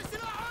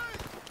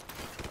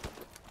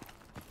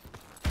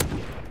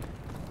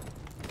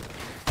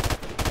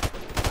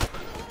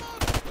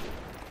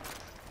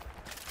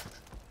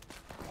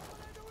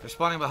 They're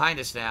spawning behind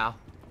us now.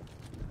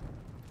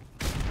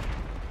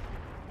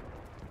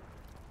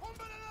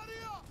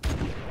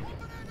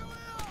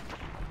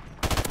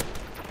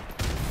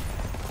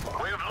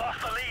 We've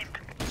lost the lead.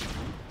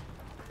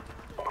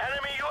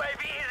 Enemy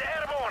UAV is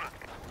airborne.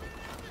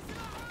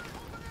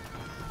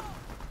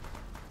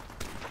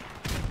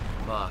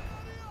 Fuck.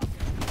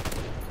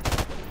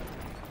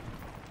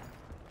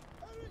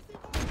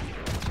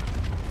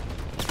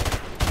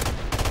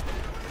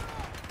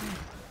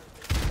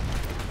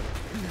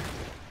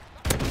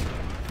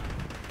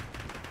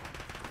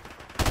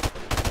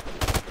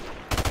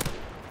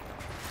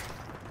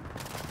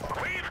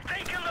 We've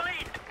taken the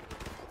lead.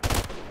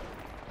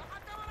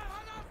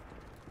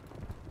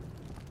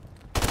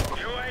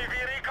 UAV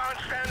recon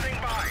standing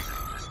by.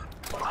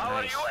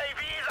 Our Nice.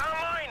 UAV is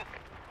online.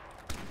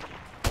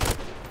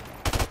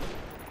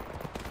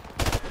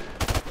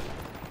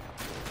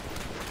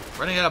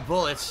 Running out of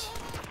bullets.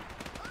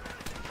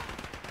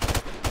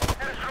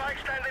 Airstrike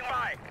standing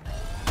by.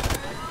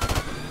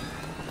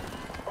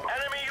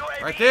 Enemy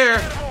UAV Right there.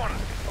 is airborne.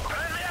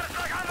 Friendly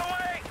airstrike on the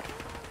way.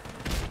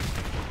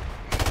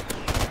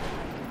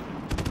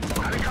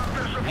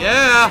 Helicopter support.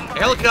 Yeah,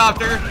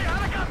 helicopter. Friendly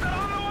helicopter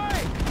on the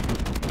way.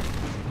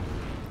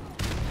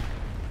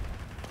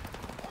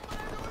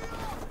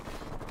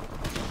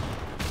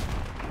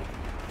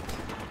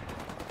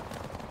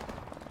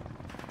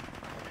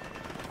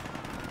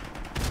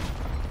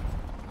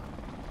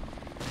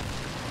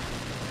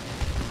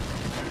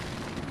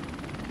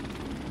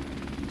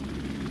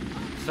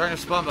 Starting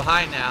to spawn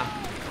behind now.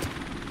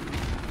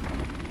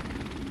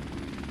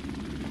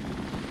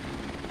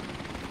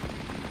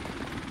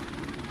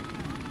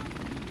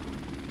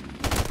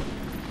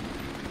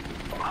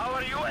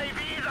 Our UAV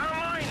is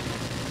online.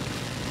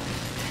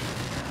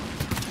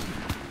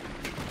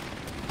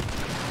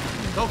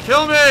 Don't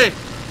kill me!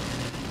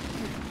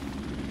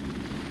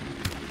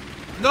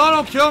 No,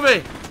 don't kill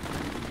me!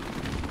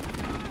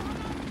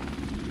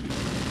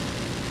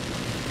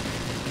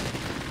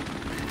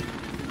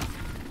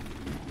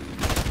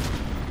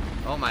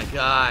 Oh my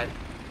god.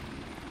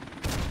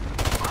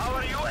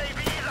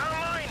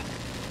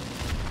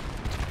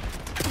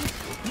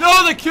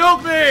 No, they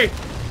killed me!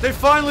 They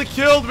finally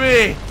killed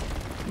me!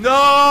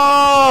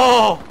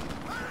 No!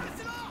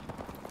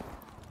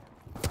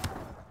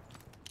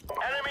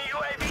 Enemy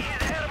UAV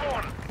is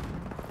airborne.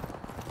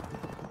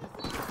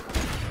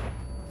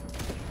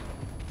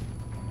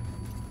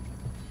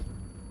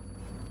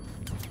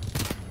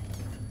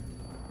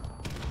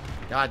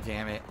 God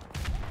damn it.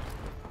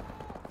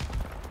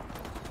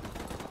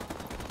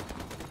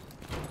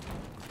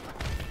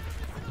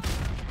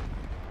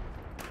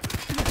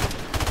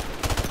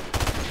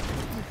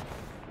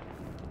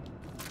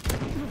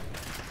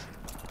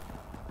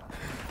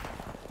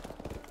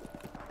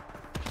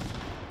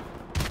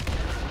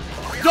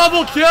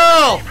 Double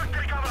kill!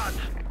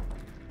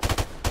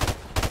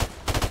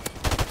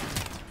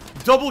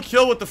 Double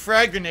kill with the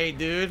frag grenade,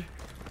 dude.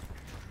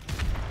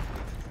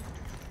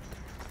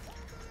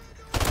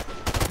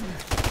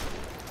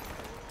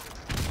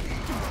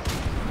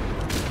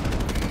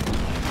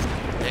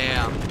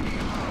 Damn.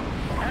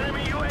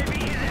 Enemy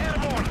UAV is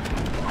airborne.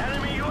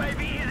 Enemy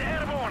UAV is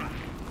airborne.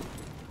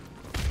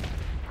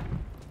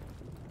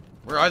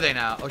 Where are they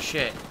now? Oh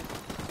shit.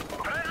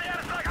 Friendly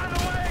airstrike on the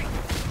way.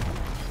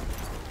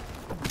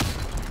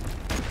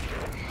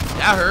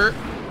 That hurt.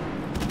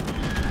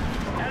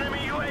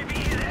 Enemy UAV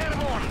is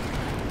airborne.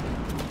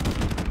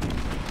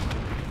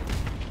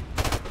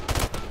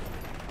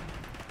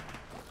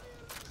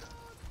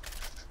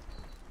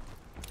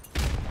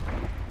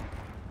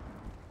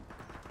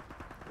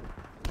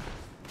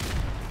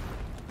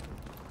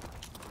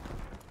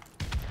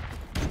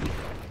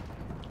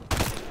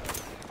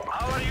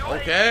 Our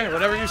UAV Okay, is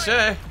whatever you online.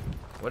 say.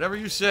 Whatever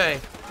you say.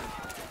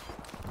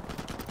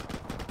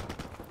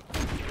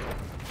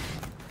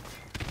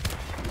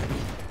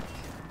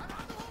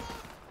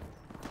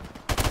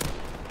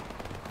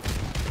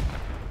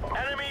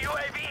 Enemy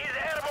UAV is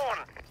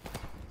airborne.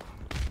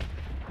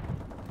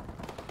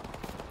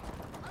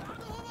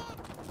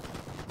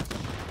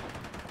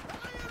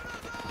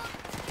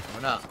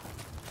 Coming up.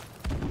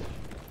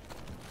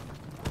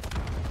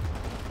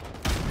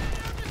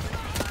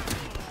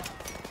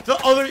 The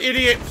other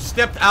idiot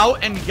stepped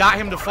out and got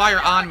him to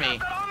fire on me. On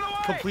the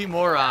way. Complete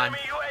moron. Enemy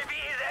UAV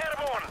is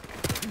airborne.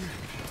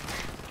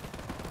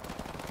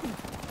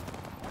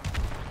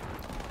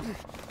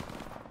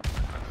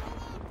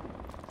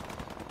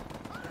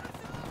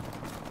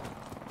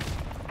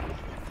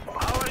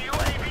 Our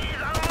UAV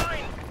is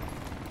online.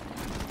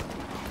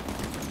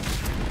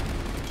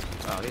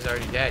 Oh, he's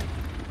already dead.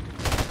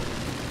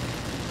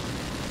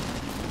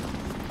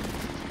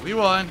 We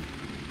won.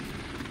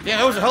 Damn,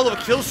 that was a hell of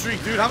a kill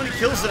streak, dude. How many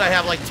kills did I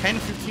have? Like 10,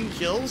 15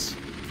 kills?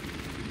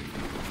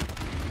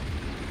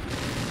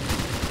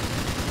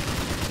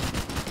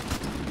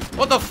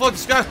 What the fuck?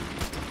 This guy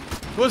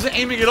wasn't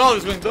aiming at all. He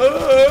was going,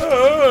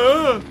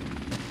 "Ah."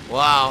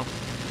 Wow.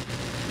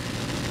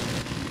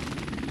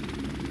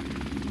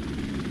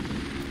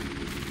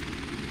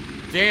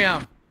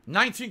 Damn.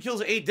 19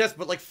 kills, 8 deaths,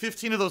 but like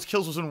 15 of those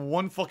kills was in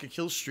one fucking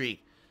kill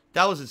streak.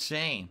 That was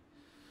insane.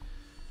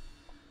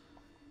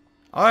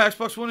 Alright,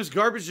 Xbox One is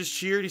garbage, just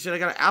cheered. He said, I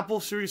got an Apple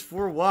Series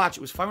 4 watch.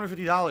 It was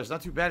 $550.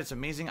 Not too bad. It's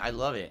amazing. I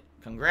love it.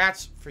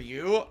 Congrats for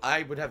you.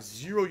 I would have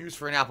zero use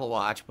for an Apple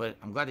Watch, but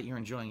I'm glad that you're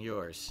enjoying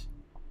yours.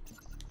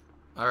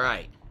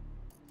 Alright.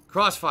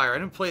 Crossfire. I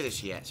didn't play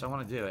this yet, so I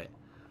want to do it.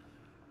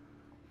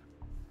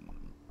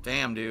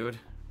 Damn, dude.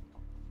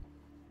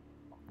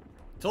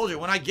 Told you,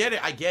 when I get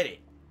it, I get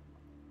it.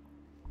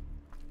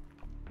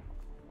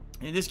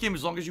 In this game,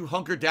 as long as you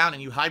hunker down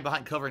and you hide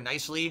behind cover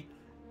nicely,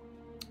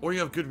 or you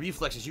have good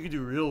reflexes, you can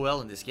do real well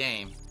in this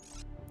game.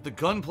 The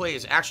gunplay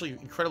is actually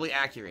incredibly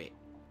accurate.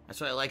 That's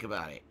what I like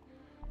about it.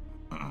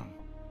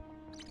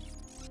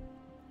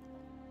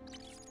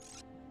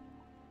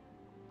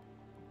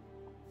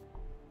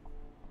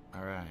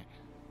 Alright.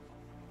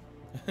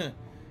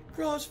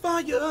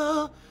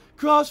 Crossfire!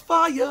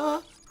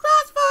 Crossfire!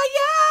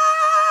 Crossfire!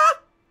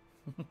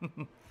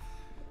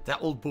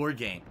 That old board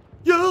game.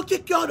 You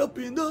get caught up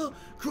in the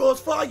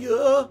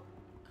crossfire!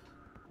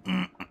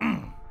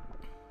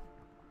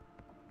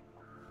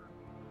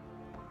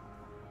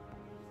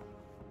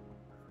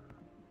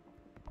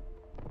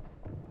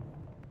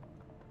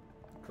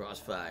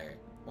 Crossfire.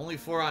 Only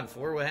 4 on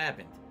 4? What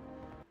happened?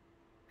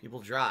 People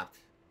dropped.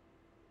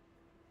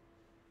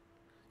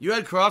 You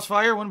had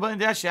Crossfire, One Button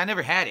Dash? Yeah, I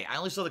never had it. I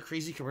only saw the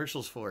crazy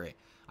commercials for it.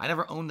 I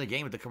never owned the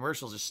game, but the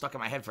commercials just stuck in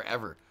my head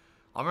forever.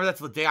 I'll remember that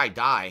till the day I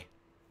die.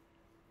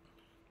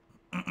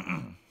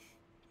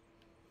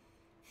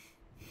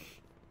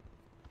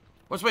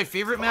 What's my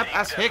favorite map?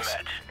 Ask Hicks.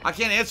 I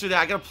can't answer that.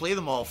 I gotta play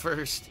them all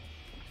first.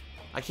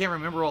 I can't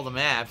remember all the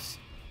maps.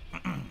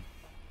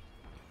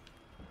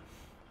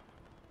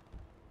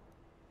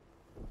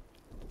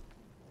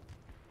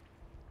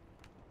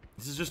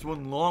 This is just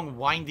one long,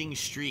 winding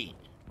street.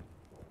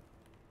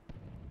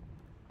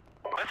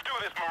 Let's do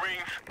this,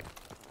 Marines.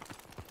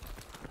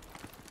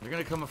 They're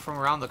gonna come from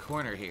around the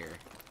corner here.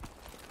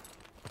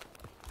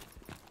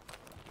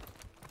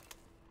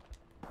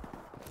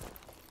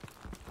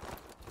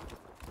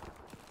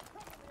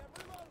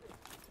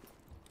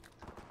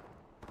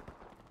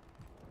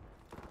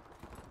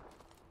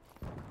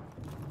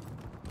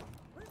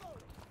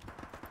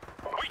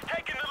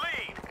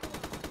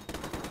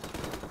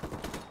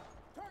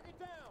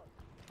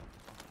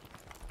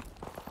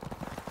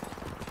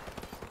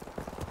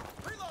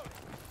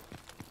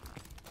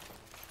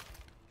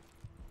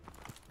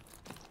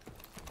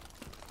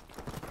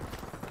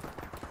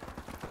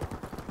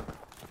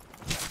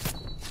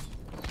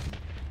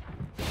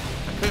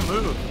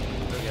 move.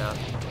 There we go.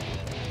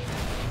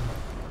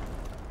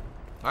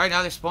 Alright,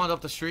 now they spawned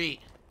up the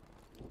street.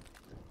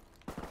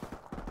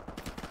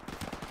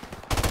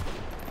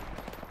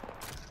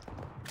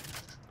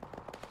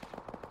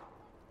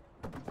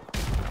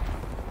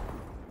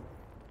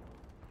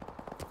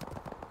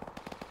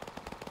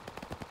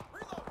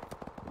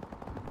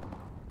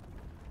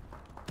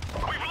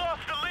 We've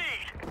lost the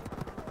lead.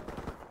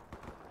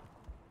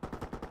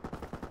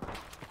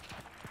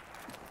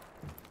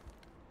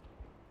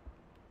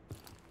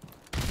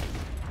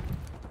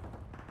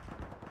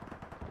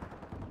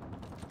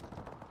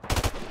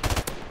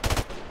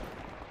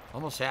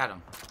 Almost had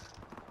him.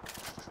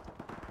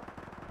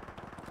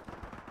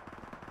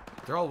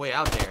 They're all way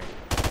out there.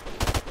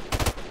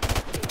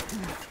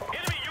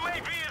 Enemy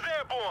UAV is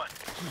airborne.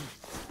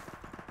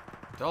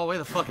 They're all way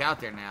the fuck out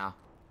there now.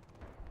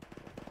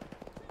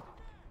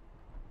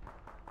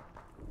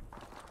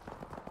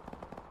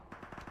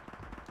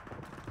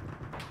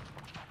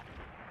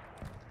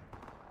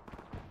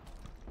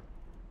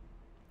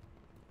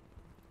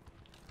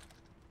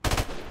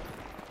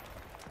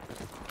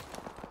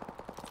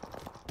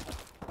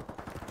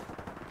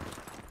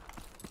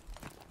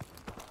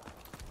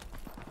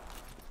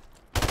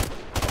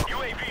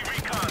 UAV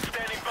recon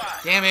standing by.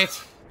 Damn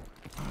it.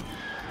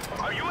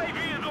 Our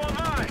UAV is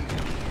online.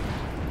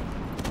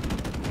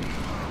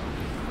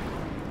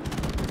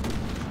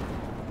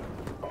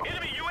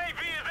 Enemy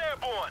UAV is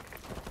airborne.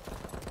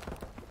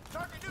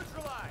 Target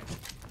neutralized.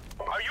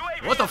 Our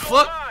UAV What the is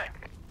fuck? online.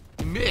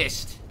 You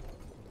missed.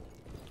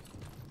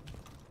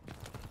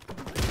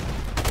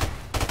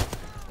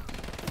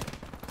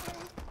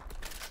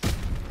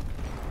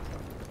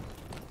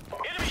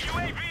 Enemy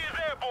UAV is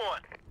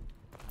airborne.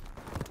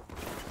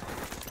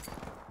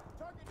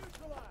 Target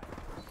neutralized.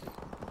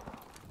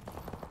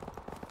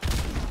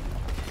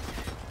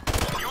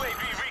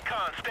 UAV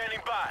recon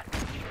standing by.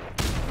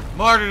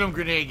 Martyrdom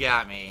grenade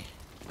got me.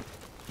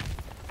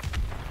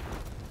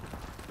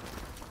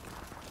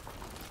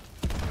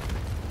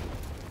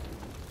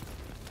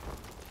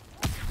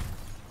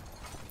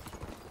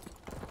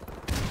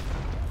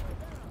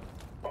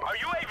 Our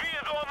UAV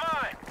is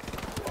online.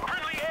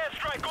 Friendly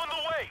airstrike on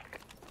the way.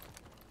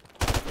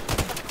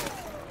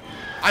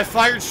 I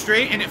fired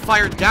straight and it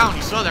fired down.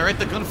 You saw that, right?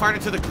 The gun fired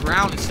into the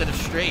ground instead of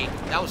straight.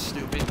 That was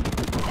stupid.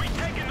 We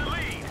taking the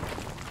lead.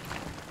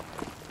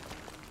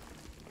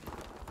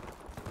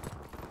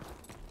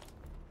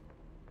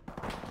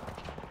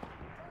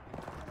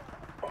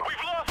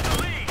 We've lost the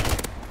lead.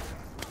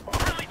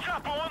 Friendly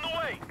chopper on the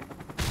way.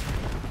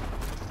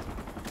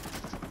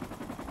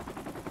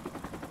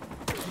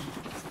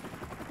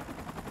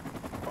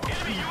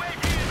 Enemy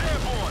UAV is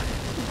airborne.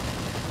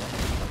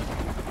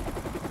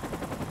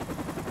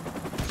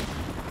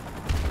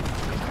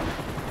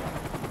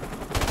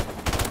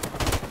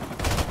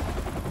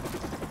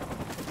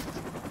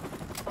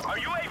 Our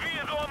UAV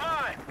is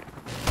online.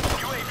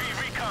 UAV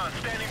recon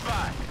standing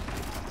by.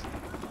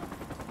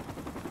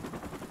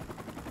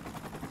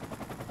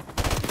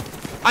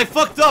 I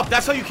fucked up.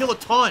 That's how you kill a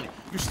ton.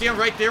 You stand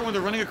right there when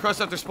they're running across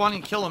after spawning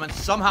and kill them, and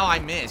somehow I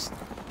missed.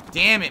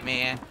 Damn it,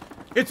 man.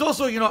 It's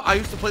also, you know, I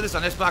used to play this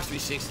on Xbox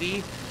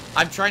 360.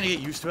 I'm trying to get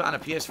used to it on a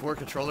PS4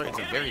 controller. It's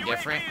very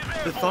different.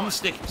 The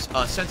thumbstick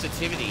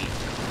sensitivity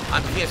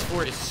on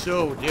PS4 is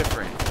so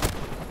different.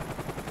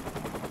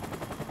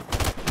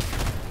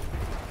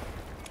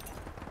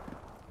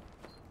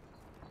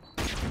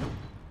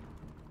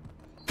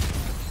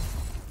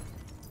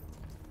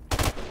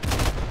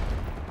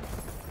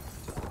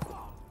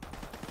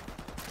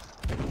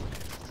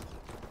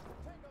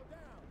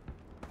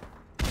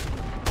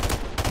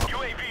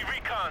 UAV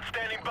recon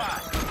standing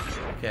by.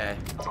 Okay.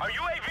 Our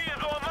UAV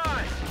is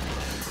online.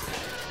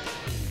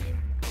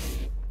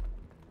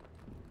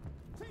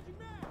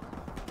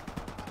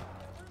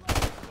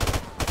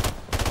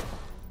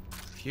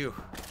 Phew.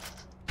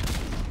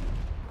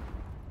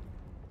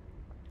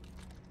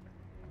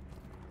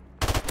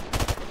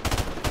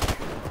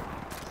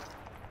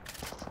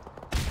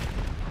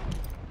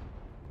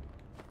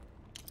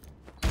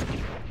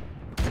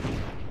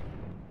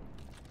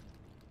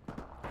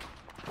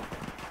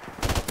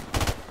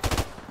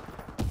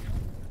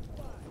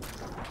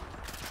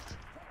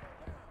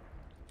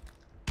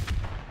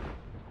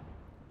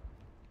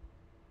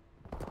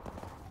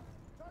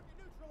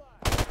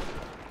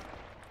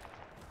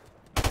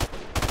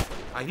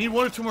 I need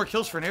 1 or 2 more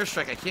kills for an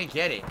airstrike. I can't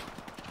get it.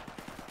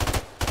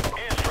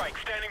 Airstrike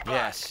standing by.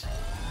 Yes.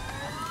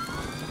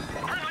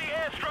 Friendly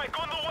airstrike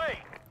on the way.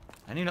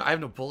 I have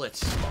no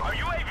bullets. Our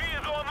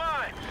UAV is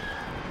online.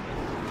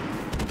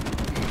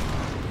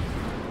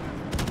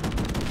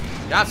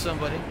 Got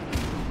somebody.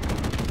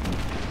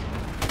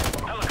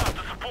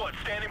 Helicopter support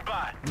standing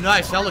by.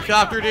 Nice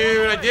helicopter,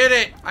 dude. I did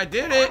it. I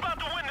did We're it. about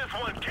to win this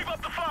one. Keep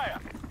up the fire.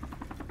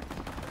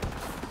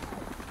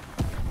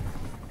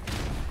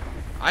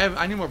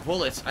 I need more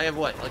bullets. I have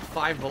what, like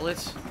 5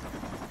 bullets?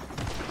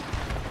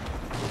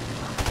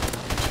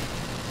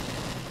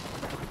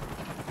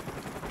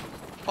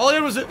 All I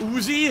did was an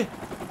Uzi.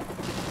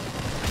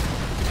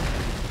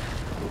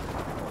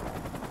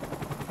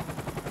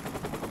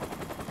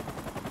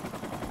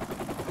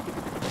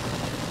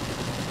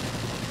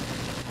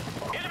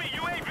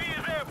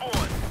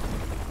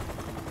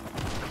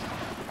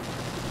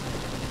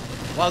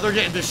 Wow, they're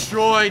getting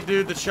destroyed,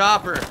 dude. The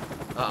chopper.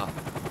 Uh-oh.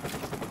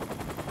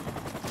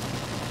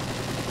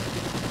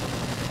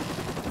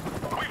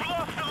 We've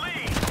lost the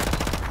lead.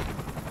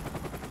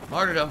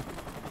 Martyred him.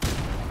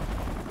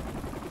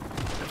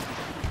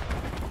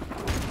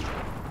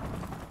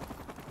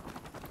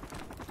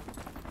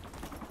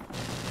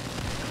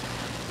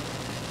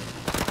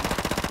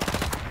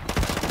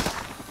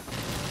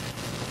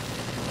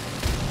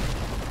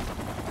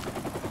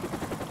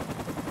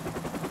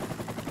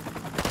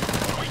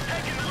 We've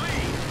taken the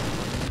lead.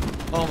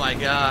 Oh my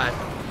god.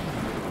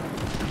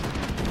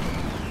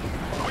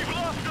 We've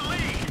lost the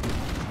lead.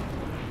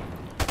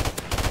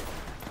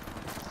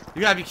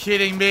 You gotta be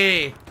kidding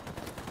me.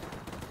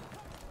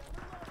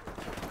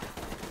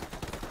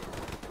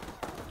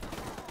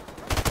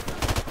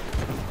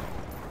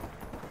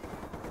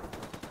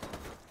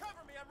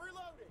 Cover me, I'm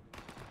reloading.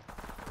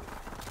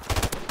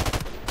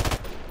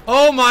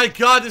 Oh my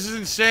god, this is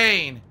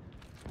insane.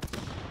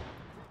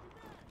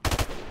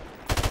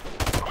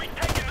 We've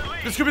taken the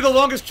lead. This could be the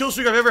longest kill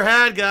streak I've ever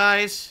had,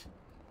 guys.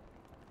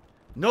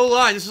 No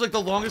lie, this is like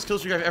the longest kill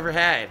streak I've ever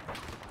had.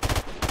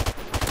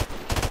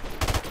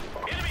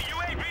 Enemy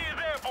UAV is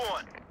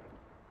airborne.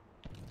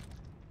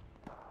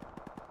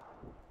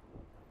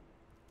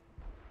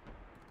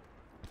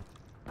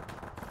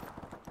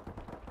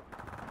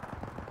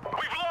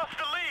 We've lost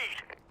the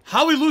lead.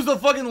 How we lose the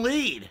fucking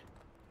lead?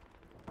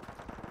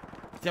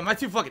 Damn, my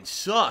team fucking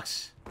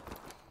sucks.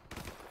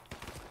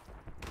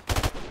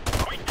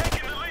 We've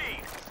taken the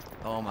lead.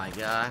 Oh my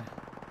god.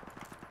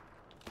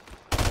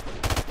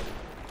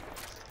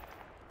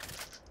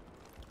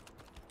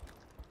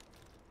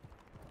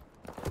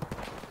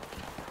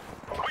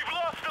 We've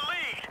lost the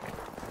lead.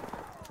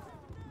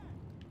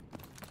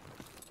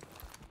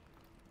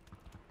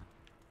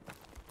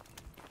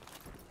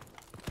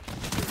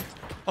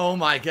 Oh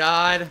my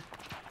god.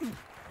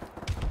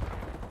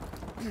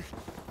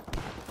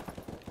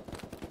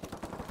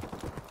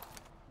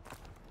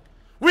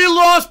 We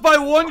lost by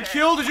 1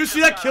 kill. Did you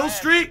see that kill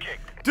streak?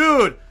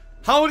 Dude,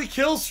 how many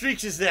kill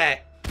streaks is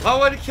that?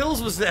 How many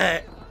kills was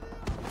that?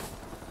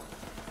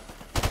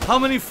 How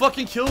many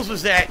fucking kills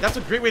was that? That's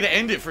a great way to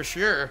end it for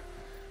sure.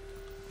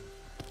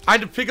 I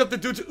had to pick up the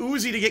dude's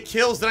Uzi to get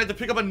kills, then I had to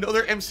pick up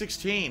another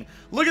M16.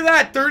 Look at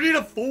that,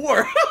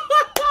 30-4.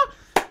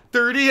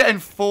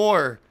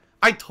 30-4.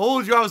 I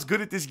told you I was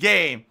good at this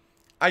game.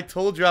 I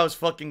told you I was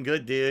fucking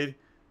good, dude.